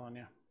telling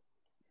you.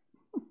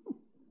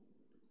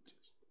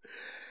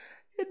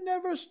 It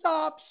never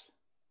stops.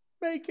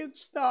 Make it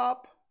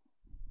stop.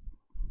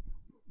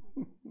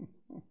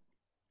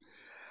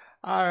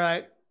 All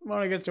right. I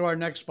want to get to our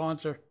next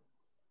sponsor,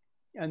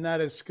 and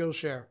that is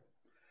Skillshare.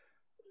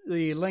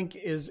 The link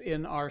is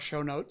in our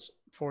show notes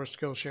for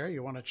Skillshare.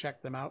 You want to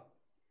check them out.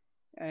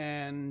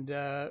 And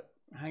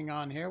hang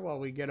on here while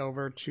we get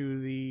over to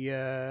the...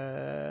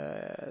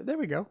 there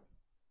we go.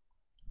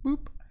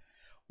 Boop.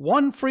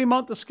 1 free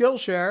month of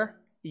Skillshare.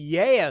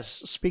 Yes,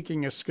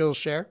 speaking of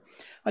Skillshare,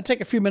 I'll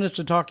take a few minutes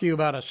to talk to you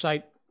about a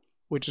site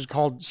which is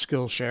called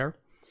Skillshare.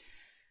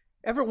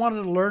 Ever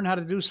wanted to learn how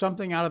to do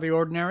something out of the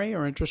ordinary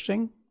or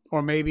interesting?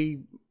 Or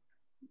maybe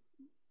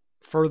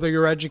further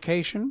your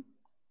education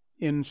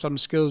in some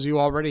skills you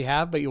already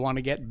have but you want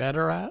to get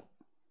better at?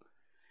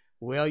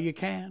 Well, you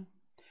can.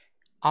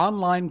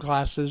 Online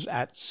classes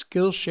at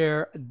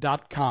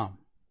Skillshare.com,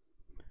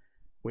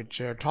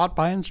 which are taught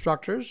by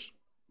instructors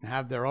and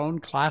have their own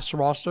class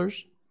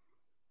rosters.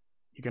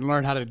 You can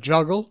learn how to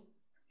juggle.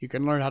 You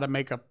can learn how to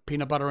make a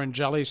peanut butter and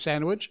jelly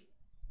sandwich.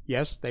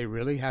 Yes, they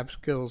really have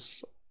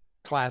skills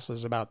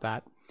classes about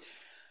that.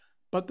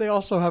 But they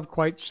also have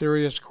quite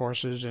serious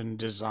courses in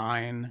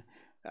design,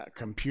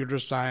 computer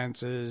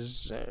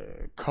sciences,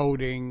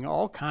 coding,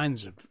 all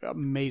kinds of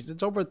amazing.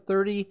 It's over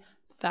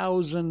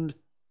 30,000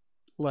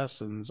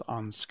 lessons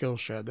on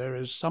Skillshare. There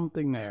is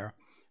something there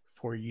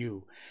for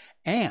you.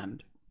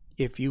 And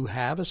if you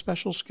have a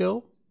special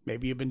skill,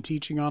 maybe you've been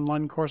teaching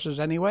online courses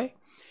anyway,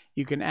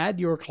 you can add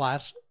your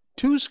class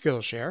to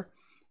Skillshare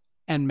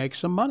and make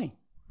some money.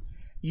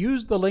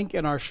 Use the link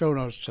in our show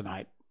notes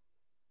tonight.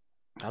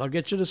 That'll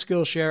get you to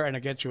Skillshare, and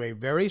it'll get you a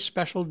very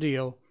special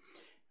deal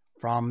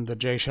from the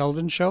Jay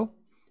Sheldon Show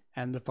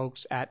and the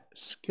folks at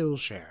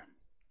Skillshare.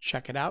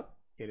 Check it out.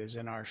 It is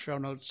in our show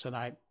notes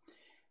tonight,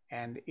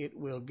 and it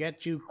will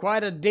get you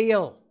quite a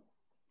deal.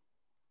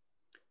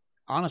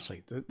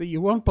 Honestly, you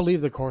won't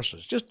believe the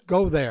courses. Just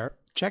go there,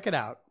 check it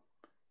out.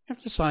 You have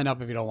to sign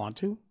up if you don't want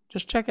to.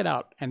 Just check it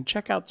out and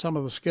check out some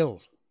of the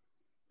skills.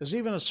 There's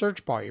even a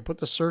search bar. You put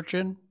the search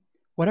in,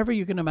 whatever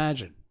you can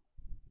imagine.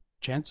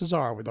 Chances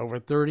are, with over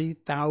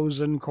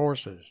 30,000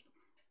 courses,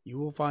 you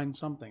will find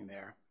something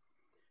there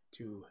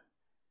to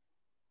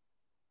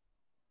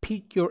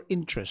pique your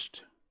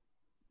interest.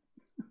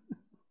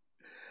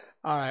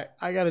 All right,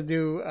 I got to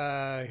do,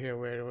 here,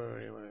 where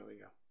we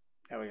go?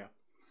 There we go.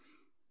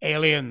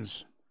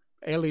 Aliens.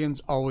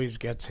 Aliens always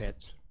gets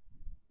hits.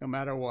 No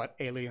matter what,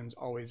 Aliens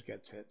always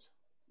gets hits.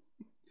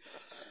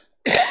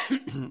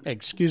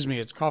 Excuse me,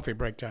 it's coffee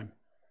break time.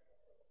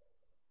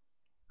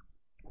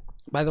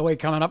 By the way,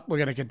 coming up, we're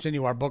going to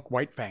continue our book,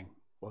 White Fang.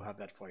 We'll have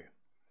that for you.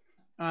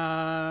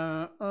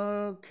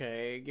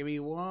 Okay, give me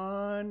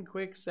one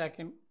quick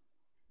second.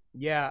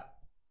 Yeah,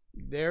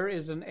 there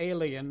is an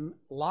alien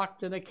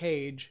locked in a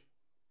cage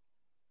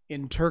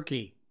in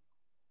Turkey.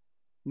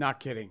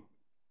 Not kidding.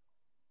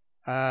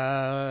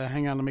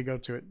 Hang on, let me go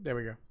to it. There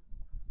we go.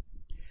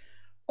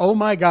 Oh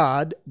my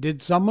God,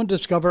 did someone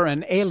discover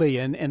an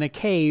alien in a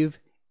cave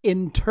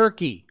in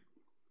Turkey?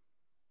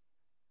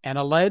 An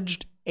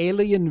alleged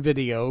alien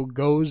video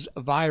goes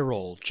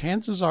viral.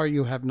 Chances are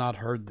you have not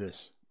heard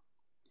this.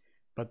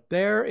 But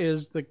there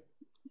is the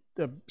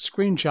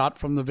screenshot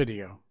from the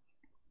video.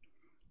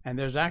 And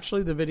there's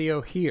actually the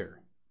video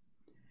here.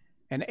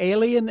 An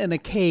alien in a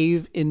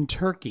cave in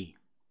Turkey.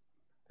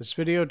 This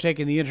video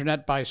taking the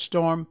internet by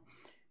storm.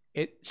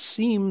 It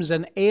seems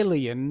an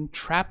alien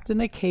trapped in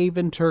a cave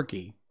in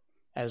Turkey,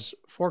 as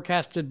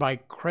forecasted by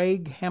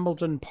Craig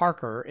Hamilton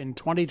Parker in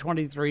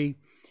 2023.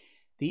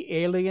 The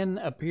alien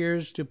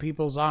appears to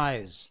people's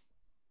eyes.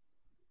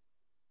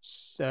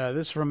 This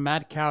is from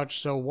Matt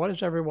Couch. So what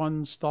is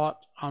everyone's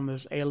thought on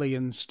this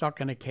alien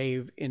stuck in a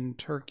cave in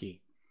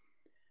Turkey?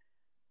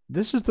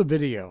 This is the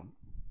video.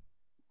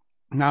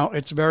 Now,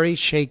 it's very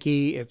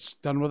shaky. It's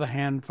done with a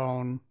hand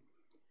phone.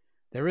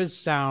 There is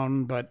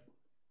sound, but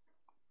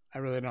I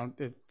really don't.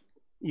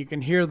 You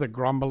can hear the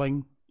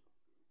grumbling.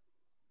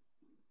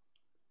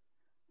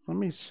 Let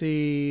me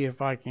see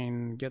if I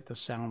can get the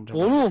sound to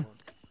Oğlum.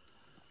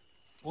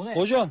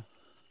 Hocam.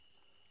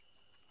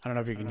 I don't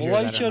know if you can hear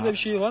that or içeride bir not.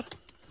 şey var.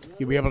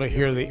 You'll be able to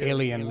hear the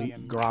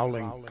alien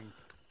growling.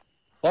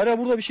 Var ya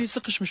burada bir şey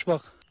sıkışmış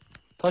bak.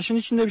 Taşın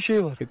içinde bir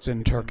şey var. It's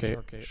in Turkish.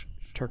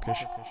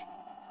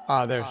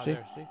 Ah, there, see?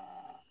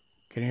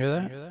 Can you hear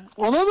that?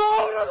 Ona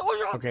da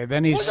hocam. Okay,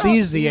 then he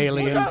sees the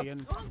alien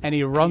and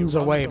he runs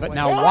away. But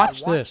now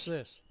watch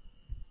this.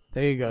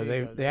 There you go.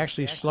 They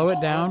actually slow it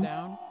down.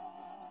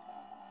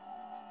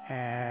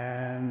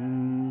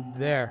 And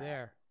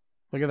there.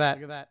 Look at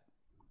that.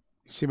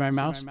 You see my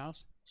mouse?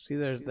 See,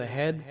 there's the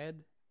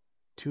head,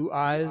 two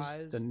eyes.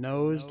 The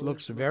nose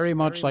looks very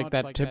much like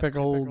that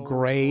typical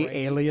gray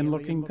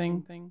alien-looking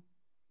thing.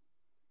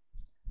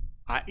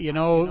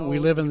 We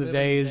live in the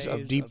days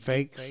of deep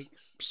fakes,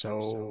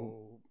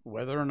 so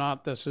whether or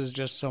not this is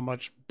just so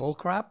much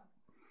bullcrap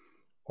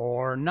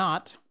or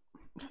not,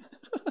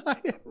 I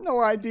have no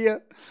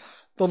idea.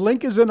 The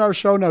link is in our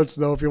show notes,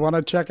 though, if you want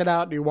to check it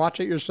out and you watch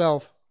it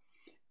yourself.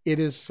 It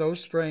is so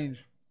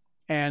strange.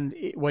 And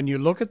when you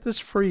look at this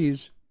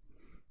frieze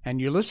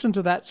and you listen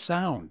to that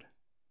sound,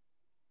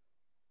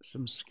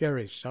 some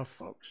scary stuff,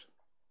 folks.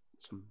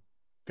 Some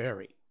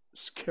very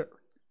scary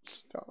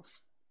stuff.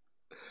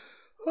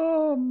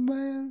 Oh,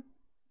 man.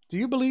 Do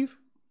you believe?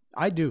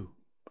 I do.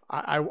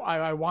 I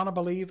want to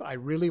believe. I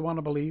really want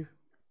to believe.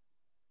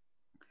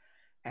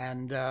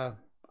 And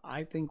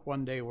I think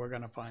one day we're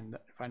going to find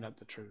out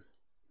the truth.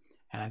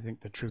 And I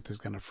think the truth is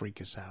going to freak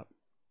us out.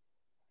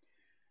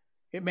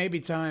 It may be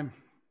time.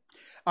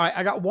 All right,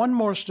 I got one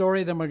more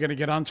story, then we're going to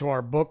get on to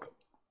our book.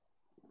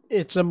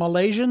 It's a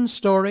Malaysian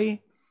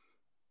story,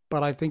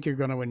 but I think you're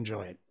going to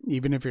enjoy it,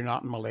 even if you're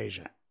not in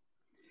Malaysia.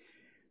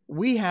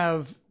 We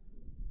have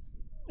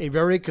a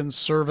very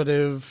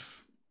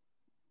conservative,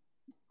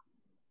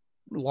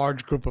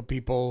 large group of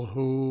people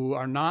who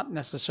are not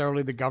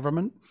necessarily the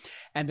government.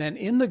 And then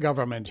in the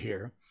government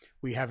here,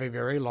 we have a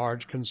very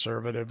large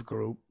conservative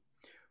group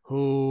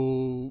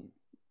who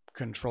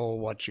control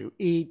what you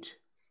eat,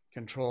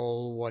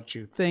 control what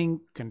you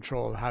think,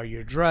 control how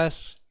you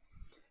dress.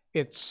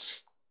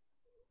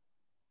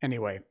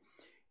 Anyway,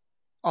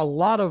 a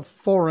lot of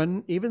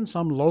foreign, even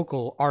some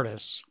local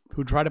artists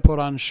who try to put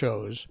on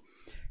shows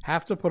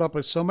have to put up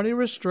with so many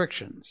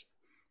restrictions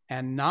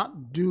and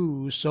not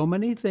do so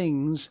many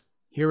things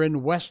here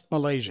in West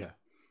Malaysia,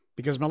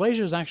 because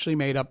Malaysia is actually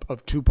made up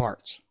of two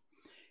parts.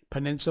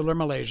 Peninsular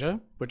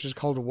Malaysia, which is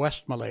called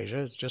West Malaysia,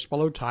 it's just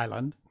below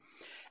Thailand,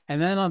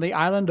 and then on the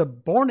island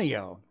of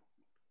Borneo,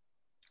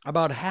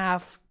 about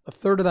a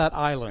third of that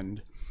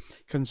island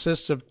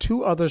consists of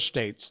two other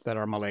states that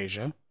are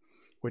Malaysia,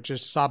 which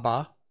is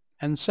Sabah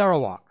and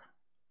Sarawak.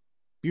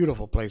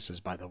 Beautiful places,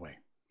 by the way,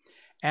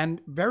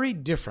 and very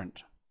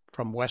different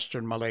from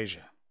Western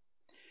Malaysia.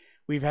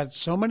 We've had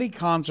so many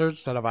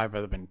concerts that have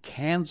either been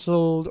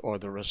canceled or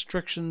the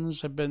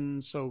restrictions have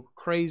been so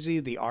crazy,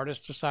 the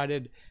artist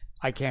decided,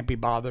 I can't be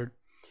bothered.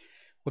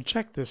 Well,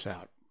 check this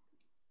out.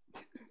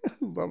 I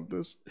love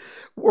this.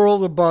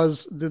 World of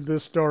Buzz did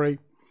this story.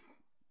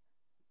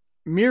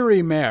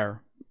 Miri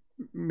Mare.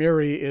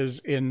 Miri is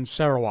in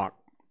Sarawak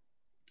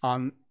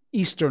on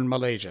eastern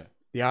Malaysia,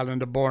 the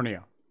island of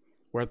Borneo,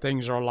 where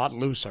things are a lot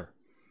looser.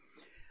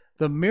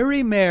 The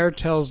Miri Mare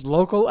tells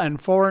local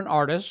and foreign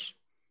artists,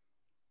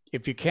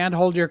 if you can't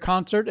hold your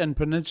concert in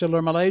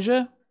Peninsular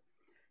Malaysia,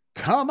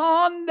 come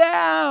on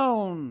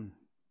down.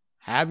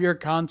 Have your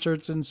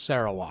concerts in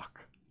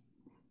Sarawak.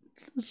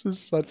 This is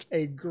such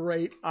a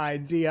great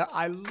idea.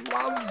 I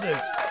love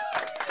this.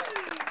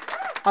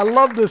 I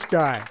love this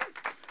guy.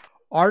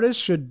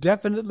 Artists should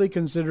definitely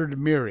consider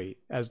Miri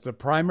as the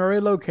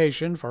primary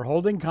location for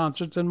holding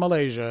concerts in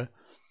Malaysia,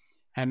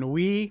 and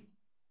we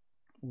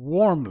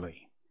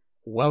warmly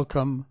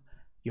welcome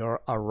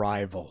your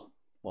arrival.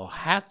 Well,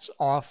 hats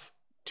off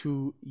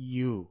to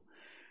you.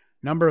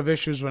 Number of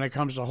issues when it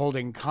comes to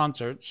holding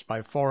concerts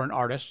by foreign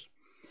artists.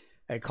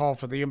 A call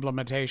for the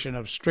implementation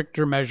of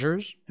stricter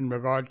measures in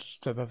regards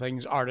to the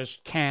things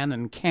artists can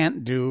and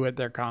can't do at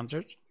their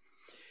concerts.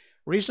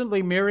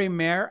 Recently, Miri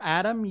Mayor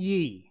Adam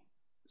Yee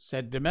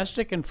said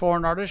domestic and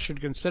foreign artists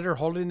should consider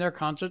holding their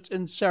concerts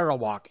in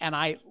Sarawak. And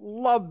I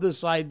love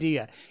this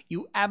idea.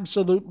 You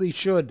absolutely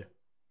should.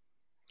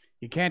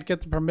 You can't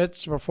get the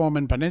permits to perform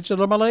in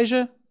Peninsular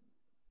Malaysia?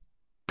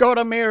 Go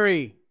to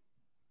Miri.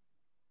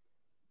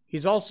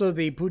 He's also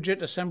the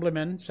Puget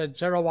Assemblyman, said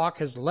Sarawak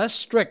is less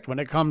strict when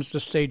it comes to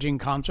staging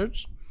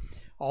concerts.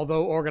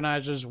 although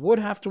organizers would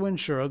have to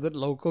ensure that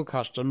local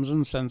customs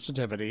and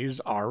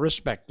sensitivities are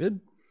respected.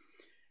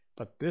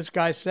 But this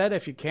guy said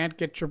if you can't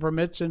get your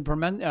permits in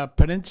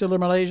Peninsular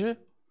Malaysia,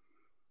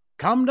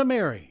 come to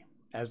Miri.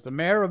 As the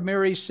mayor of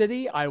Miri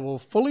City, I will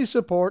fully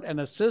support and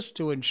assist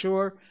to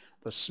ensure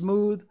the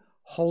smooth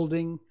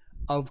holding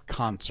of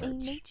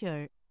concerts.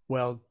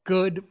 Well,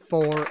 good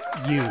for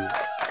you.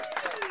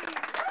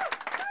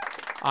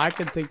 I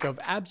can think of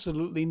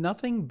absolutely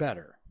nothing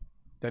better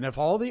than if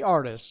all the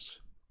artists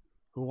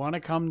who want to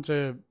come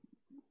to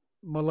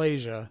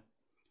Malaysia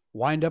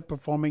wind up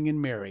performing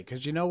in Miri.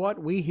 Because you know what?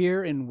 We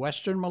here in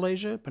Western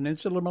Malaysia,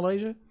 Peninsular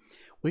Malaysia,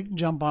 we can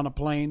jump on a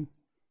plane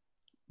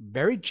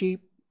very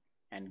cheap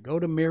and go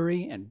to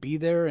Miri and be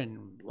there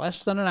in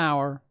less than an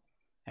hour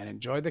and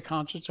enjoy the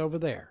concerts over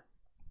there.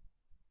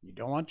 You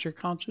don't want your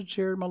concerts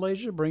here in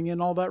Malaysia, bring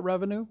in all that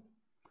revenue?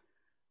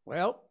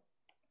 Well,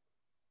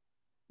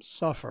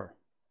 suffer.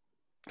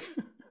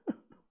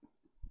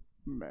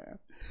 Man.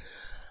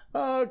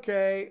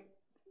 Okay.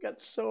 Got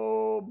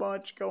so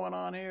much going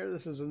on here.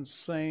 This is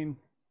insane.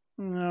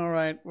 All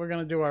right. We're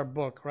going to do our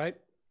book, right?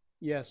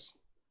 Yes.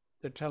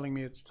 They're telling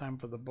me it's time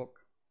for the book.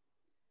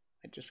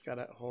 I just got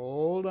to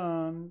hold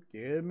on.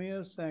 Give me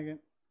a second.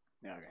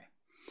 Okay.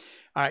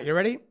 All right. You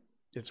ready?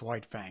 It's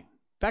White Fang.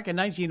 Back in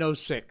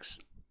 1906,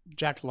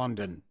 Jack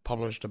London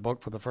published a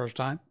book for the first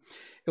time.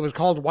 It was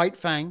called White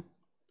Fang.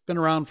 It's been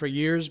around for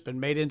years, been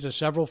made into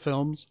several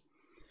films.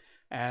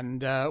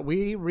 And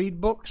we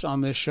read books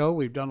on this show.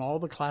 We've done all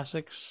the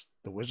classics,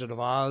 The Wizard of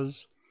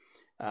Oz,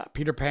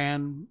 Peter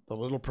Pan, The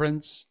Little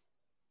Prince,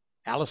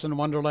 Alice in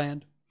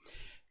Wonderland.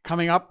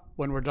 Coming up,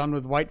 when we're done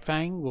with White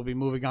Fang, we'll be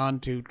moving on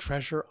to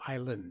Treasure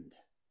Island.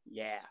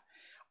 Yeah.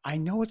 I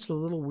know it's a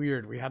little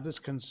weird. We have this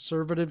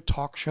conservative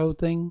talk show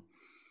thing,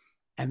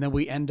 and then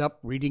we end up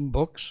reading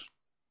books.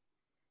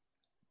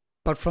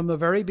 But from the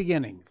very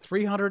beginning,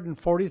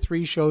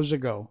 343 shows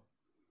ago,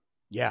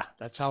 yeah,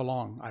 that's how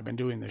long I've been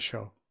doing this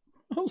show.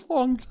 A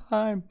long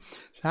time.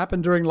 It's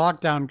happened during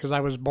lockdown because I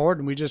was bored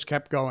and we just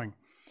kept going.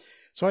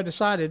 So I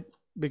decided,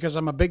 because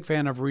I'm a big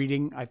fan of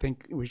reading, I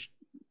think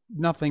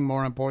nothing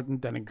more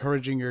important than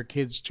encouraging your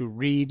kids to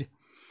read.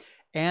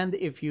 And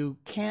if you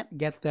can't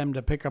get them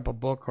to pick up a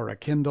book or a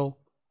Kindle,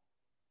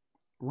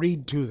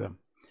 read to them.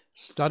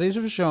 Studies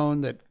have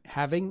shown that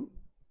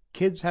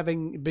kids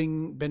having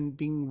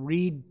being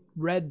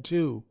read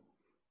to,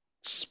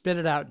 spit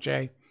it out,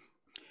 Jay.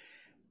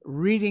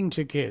 Reading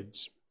to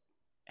kids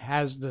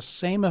has the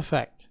same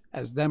effect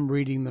as them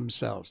reading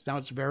themselves. Now,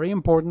 it's very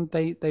important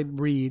they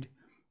read,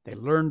 they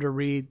learn to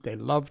read, they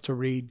love to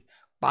read,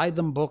 buy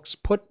them books,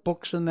 put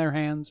books in their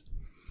hands.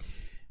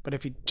 But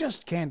if you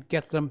just can't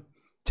get them,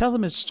 tell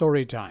them it's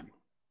story time.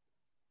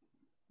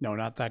 No,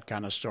 not that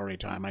kind of story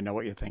time. I know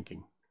what you're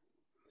thinking.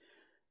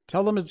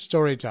 Tell them it's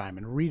story time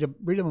and read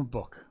them a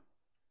book.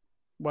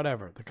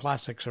 Whatever, the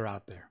classics are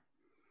out there.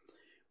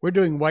 We're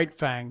doing White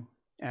Fang,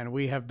 and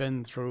we have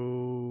been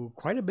through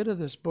quite a bit of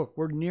this book.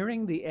 We're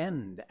nearing the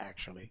end,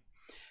 actually.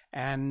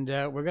 And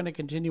we're going to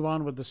continue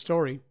on with the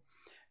story.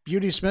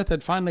 Beauty Smith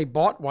had finally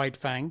bought White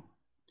Fang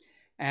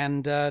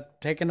and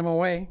taken him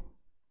away.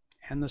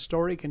 And the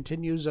story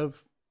continues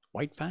of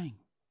White Fang.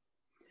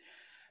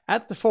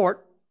 At the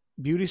fort,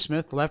 Beauty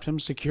Smith left him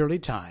securely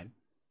tied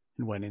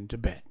and went into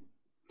bed.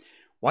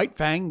 White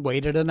Fang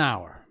waited an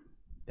hour.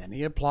 Then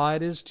he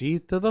applied his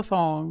teeth to the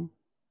thong,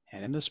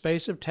 and in the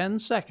space of 10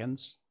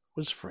 seconds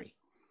was free.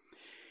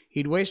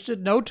 He'd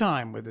wasted no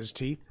time with his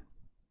teeth.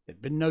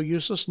 There'd been no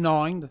useless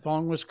gnawing. The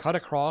thong was cut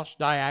across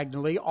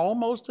diagonally,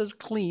 almost as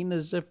clean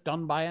as if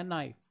done by a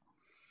knife.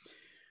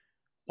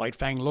 White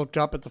Fang looked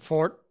up at the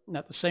fort,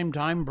 at the same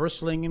time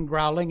bristling and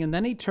growling, and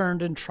then he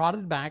turned and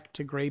trotted back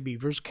to Grey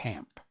Beaver's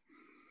camp.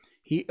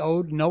 He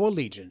owed no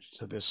allegiance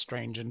to this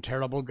strange and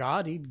terrible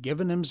god. He'd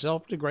given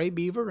himself to Grey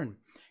Beaver, and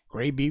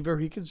Grey Beaver,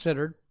 he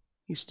considered,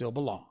 he still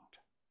belonged.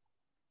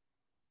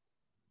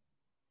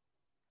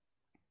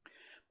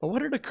 But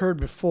what had occurred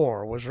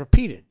before was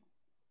repeated,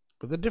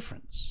 with a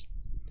difference.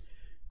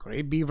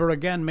 Grey Beaver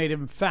again made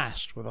him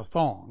fast with a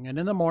thong, and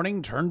in the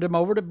morning turned him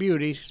over to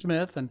Beauty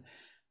Smith, and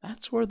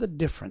that's where the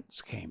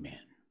difference came in.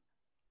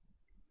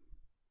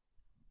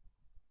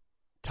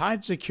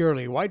 Tied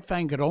securely, White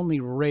Fang could only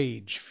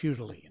rage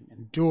futilely and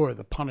endure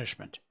the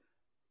punishment.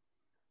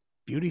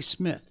 Beauty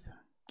Smith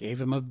gave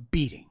him a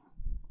beating.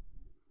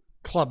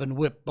 Club and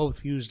whip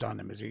both used on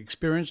him as he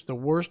experienced the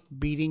worst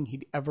beating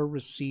he'd ever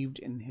received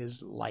in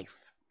his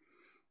life.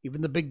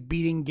 Even the big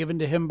beating given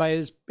to him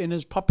in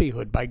his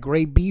puppyhood by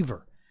Grey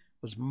Beaver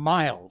was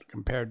mild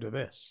compared to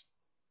this.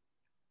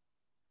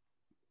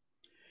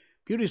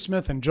 Beauty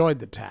Smith enjoyed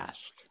the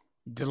task.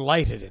 He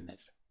delighted in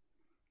it.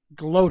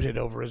 Gloated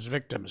over his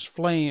victims.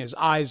 His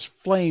eyes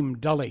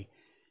flamed dully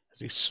as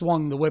he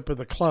swung the whip of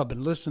the club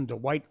and listened to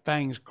White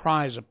Fang's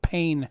cries of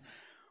pain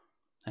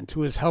and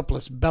to his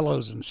helpless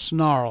bellows and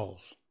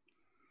snarls.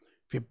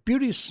 For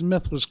Beauty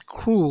Smith was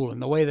cruel in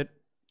the way that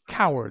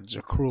cowards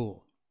are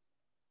cruel,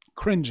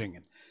 cringing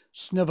and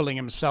sniveling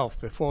himself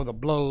before the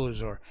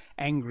blows or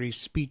angry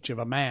speech of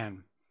a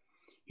man.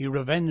 He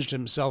revenged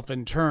himself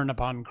in turn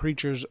upon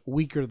creatures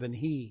weaker than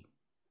he.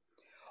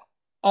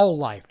 All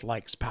life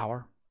likes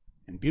power,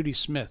 and Beauty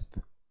Smith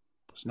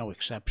was no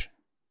exception.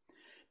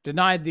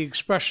 Denied the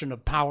expression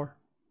of power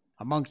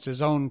amongst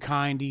his own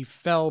kind, he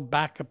fell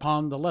back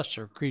upon the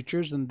lesser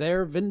creatures and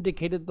there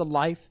vindicated the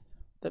life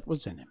that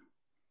was in him.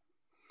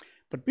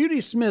 But Beauty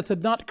Smith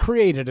had not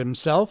created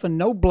himself, and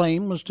no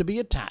blame was to be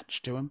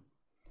attached to him.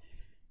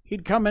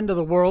 He'd come into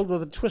the world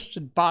with a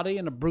twisted body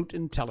and a brute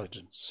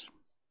intelligence.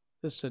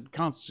 This had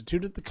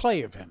constituted the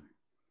clay of him,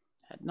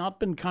 had not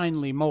been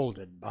kindly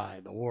molded by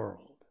the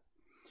world.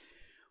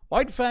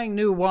 White Fang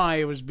knew why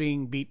he was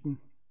being beaten.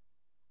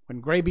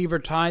 When Grey Beaver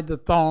tied the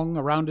thong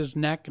around his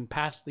neck and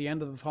passed the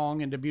end of the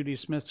thong into Beauty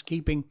Smith's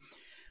keeping,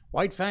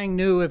 White Fang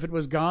knew if it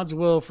was God's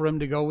will for him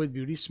to go with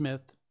Beauty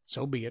Smith,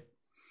 so be it.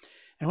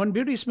 And when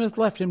Beauty Smith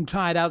left him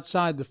tied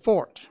outside the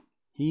fort,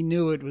 he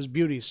knew it was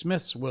Beauty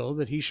Smith's will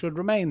that he should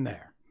remain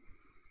there.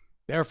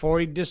 Therefore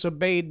he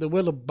disobeyed the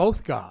will of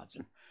both gods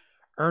and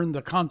earned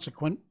the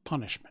consequent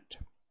punishment.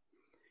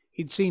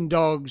 He'd seen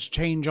dogs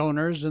change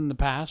owners in the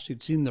past.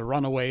 He'd seen the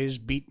runaways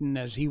beaten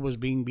as he was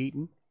being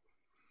beaten.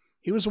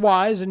 He was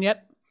wise, and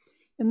yet,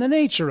 in the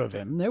nature of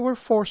him, there were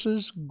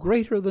forces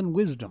greater than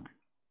wisdom.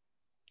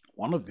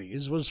 One of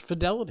these was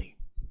fidelity.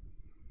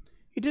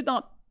 He did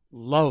not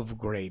love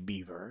Grey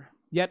Beaver,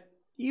 yet,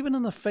 even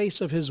in the face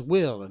of his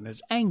will and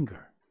his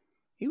anger,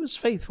 he was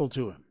faithful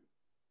to him.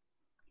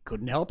 He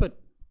couldn't help it.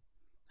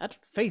 That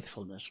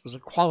faithfulness was a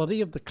quality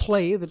of the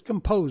clay that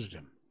composed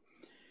him.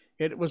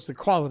 It was the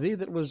quality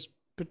that was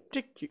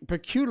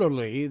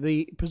peculiarly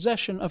the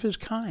possession of his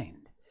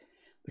kind,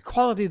 the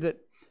quality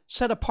that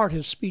set apart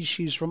his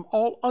species from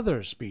all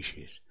other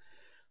species,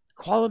 the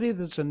quality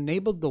that's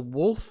enabled the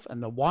wolf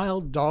and the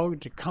wild dog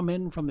to come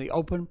in from the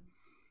open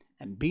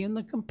and be in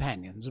the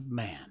companions of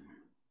man.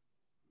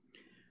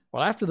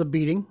 Well, after the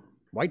beating,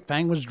 White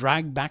Fang was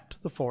dragged back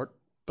to the fort,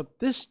 but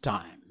this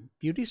time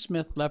Beauty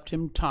Smith left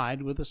him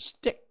tied with a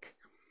stick.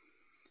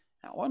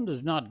 Now, one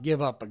does not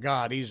give up a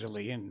god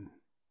easily, and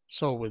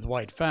so with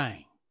White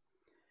Fang.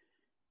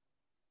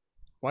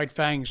 White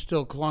Fang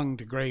still clung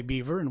to Grey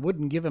Beaver and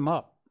wouldn't give him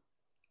up.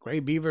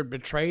 Grey Beaver had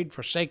betrayed,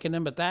 forsaken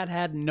him, but that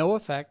had no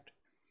effect.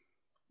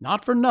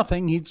 Not for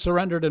nothing he'd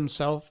surrendered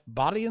himself,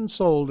 body and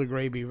soul, to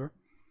Grey Beaver.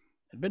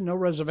 There had been no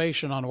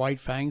reservation on White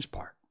Fang's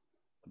part.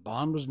 The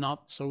bond was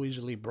not so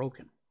easily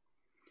broken.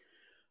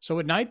 So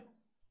at night,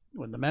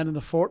 when the men in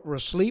the fort were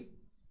asleep,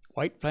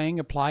 White Fang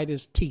applied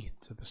his teeth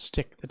to the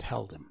stick that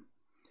held him.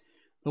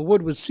 The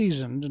wood was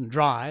seasoned and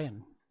dry,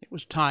 and it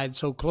was tied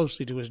so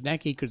closely to his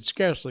neck he could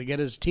scarcely get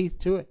his teeth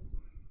to it.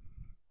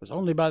 It was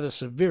only by the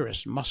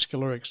severest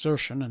muscular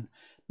exertion and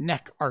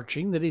neck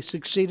arching that he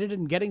succeeded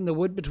in getting the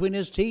wood between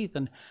his teeth,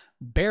 and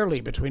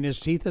barely between his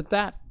teeth at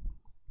that.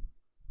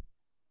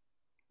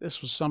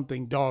 This was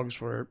something dogs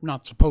were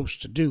not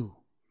supposed to do.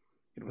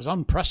 It was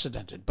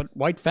unprecedented, but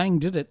White Fang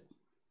did it,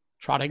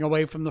 trotting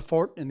away from the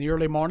fort in the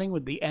early morning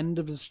with the end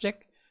of the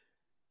stick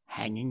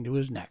hanging to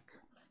his neck.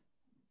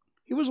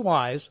 He was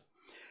wise,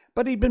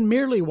 but he'd been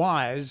merely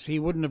wise, he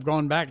wouldn't have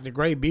gone back to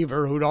Grey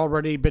Beaver, who'd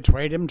already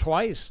betrayed him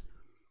twice.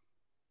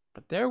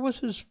 But there was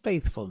his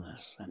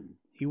faithfulness, and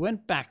he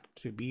went back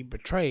to be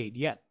betrayed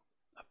yet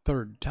a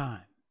third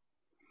time.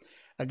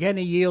 Again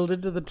he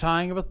yielded to the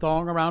tying of a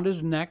thong around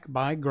his neck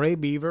by Grey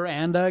Beaver,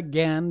 and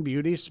again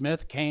Beauty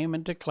Smith came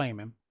in to claim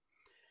him.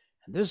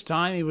 And this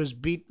time he was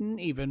beaten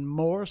even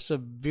more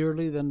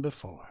severely than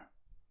before.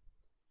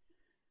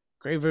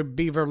 Grey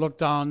Beaver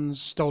looked on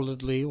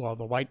stolidly while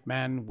the white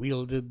man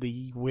wielded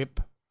the whip.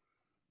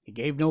 He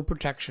gave no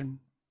protection,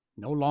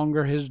 no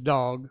longer his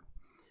dog.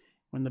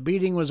 When the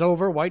beating was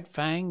over, White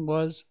Fang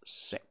was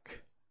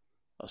sick.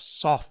 A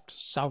soft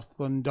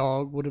Southland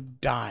dog would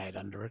have died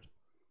under it,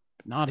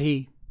 but not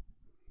he.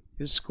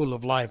 His school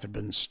of life had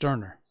been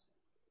sterner.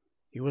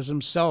 He was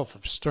himself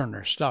of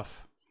sterner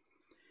stuff.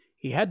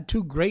 He had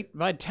too great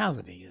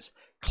vitality. His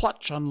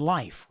clutch on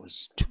life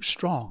was too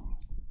strong.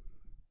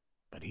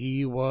 But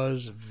he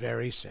was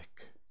very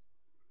sick.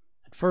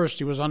 At first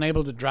he was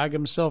unable to drag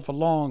himself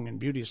along, and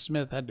Beauty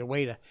Smith had to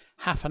wait a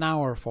half an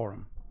hour for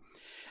him.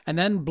 And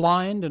then,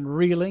 blind and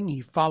reeling,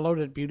 he followed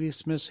at Beauty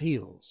Smith's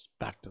heels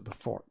back to the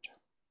fort.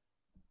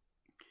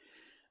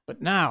 But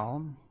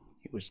now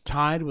he was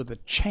tied with a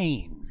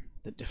chain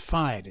that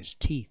defied his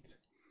teeth,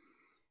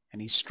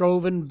 and he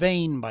strove in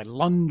vain by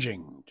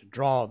lunging to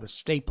draw the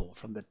staple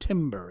from the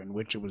timber in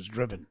which it was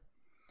driven.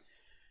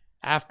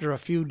 After a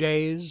few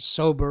days,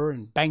 sober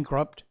and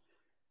bankrupt,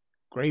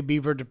 Grey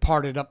Beaver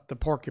departed up the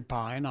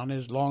Porcupine on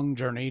his long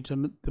journey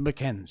to the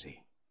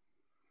Mackenzie.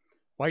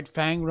 White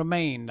Fang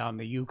remained on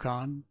the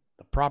Yukon,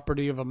 the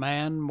property of a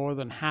man more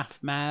than half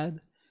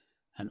mad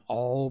and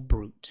all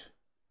brute.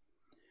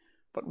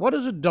 But what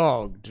is a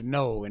dog to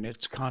know in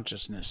its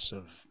consciousness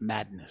of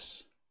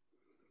madness?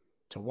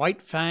 To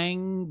White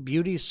Fang,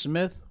 Beauty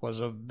Smith was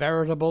a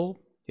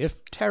veritable,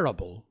 if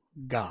terrible,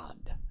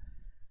 god.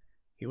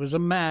 He was a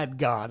mad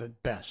god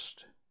at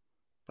best,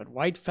 but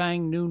White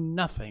Fang knew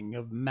nothing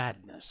of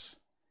madness.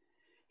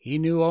 He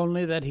knew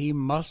only that he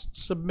must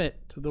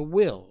submit to the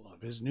will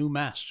of his new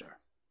master.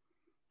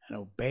 and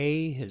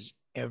obey his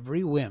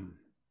every whim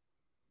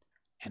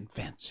and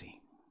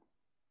fancy.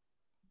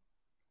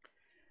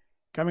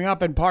 Coming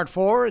up in part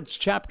 4, it's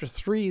chapter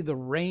 3, The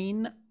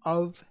Reign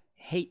of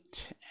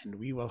Hate, and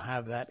we will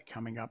have that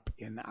coming up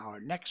in our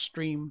next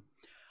stream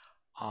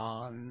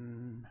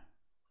on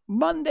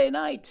Monday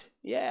night.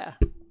 Yeah,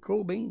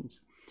 cool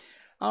beans.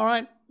 All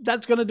right,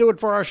 that's going to do it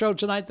for our show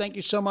tonight. Thank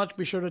you so much.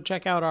 Be sure to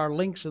check out our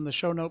links in the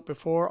show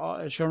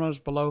notes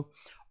below.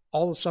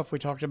 All the stuff we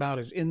talked about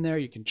is in there.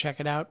 You can check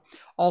it out.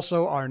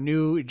 Also, our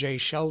new Jay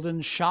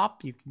Sheldon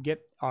shop. You can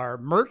get our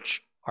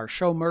merch, our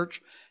show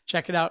merch.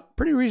 Check it out.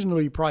 Pretty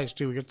reasonably priced,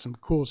 too. We get some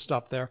cool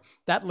stuff there.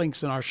 That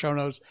link's in our show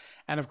notes.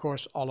 And, of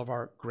course, all of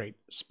our great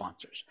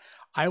sponsors.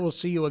 I will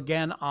see you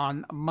again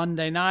on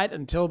Monday night.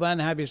 Until then,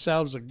 have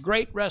yourselves a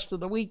great rest of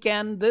the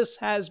weekend. This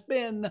has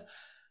been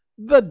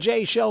The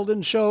Jay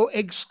Sheldon Show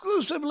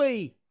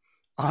exclusively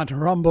on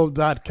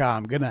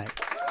Rumble.com. Good night.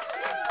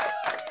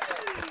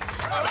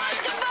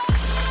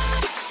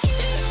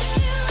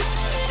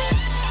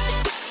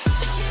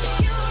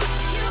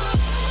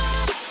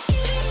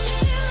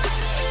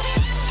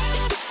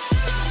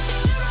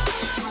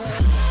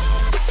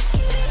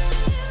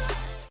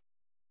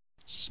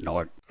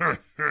 Snort.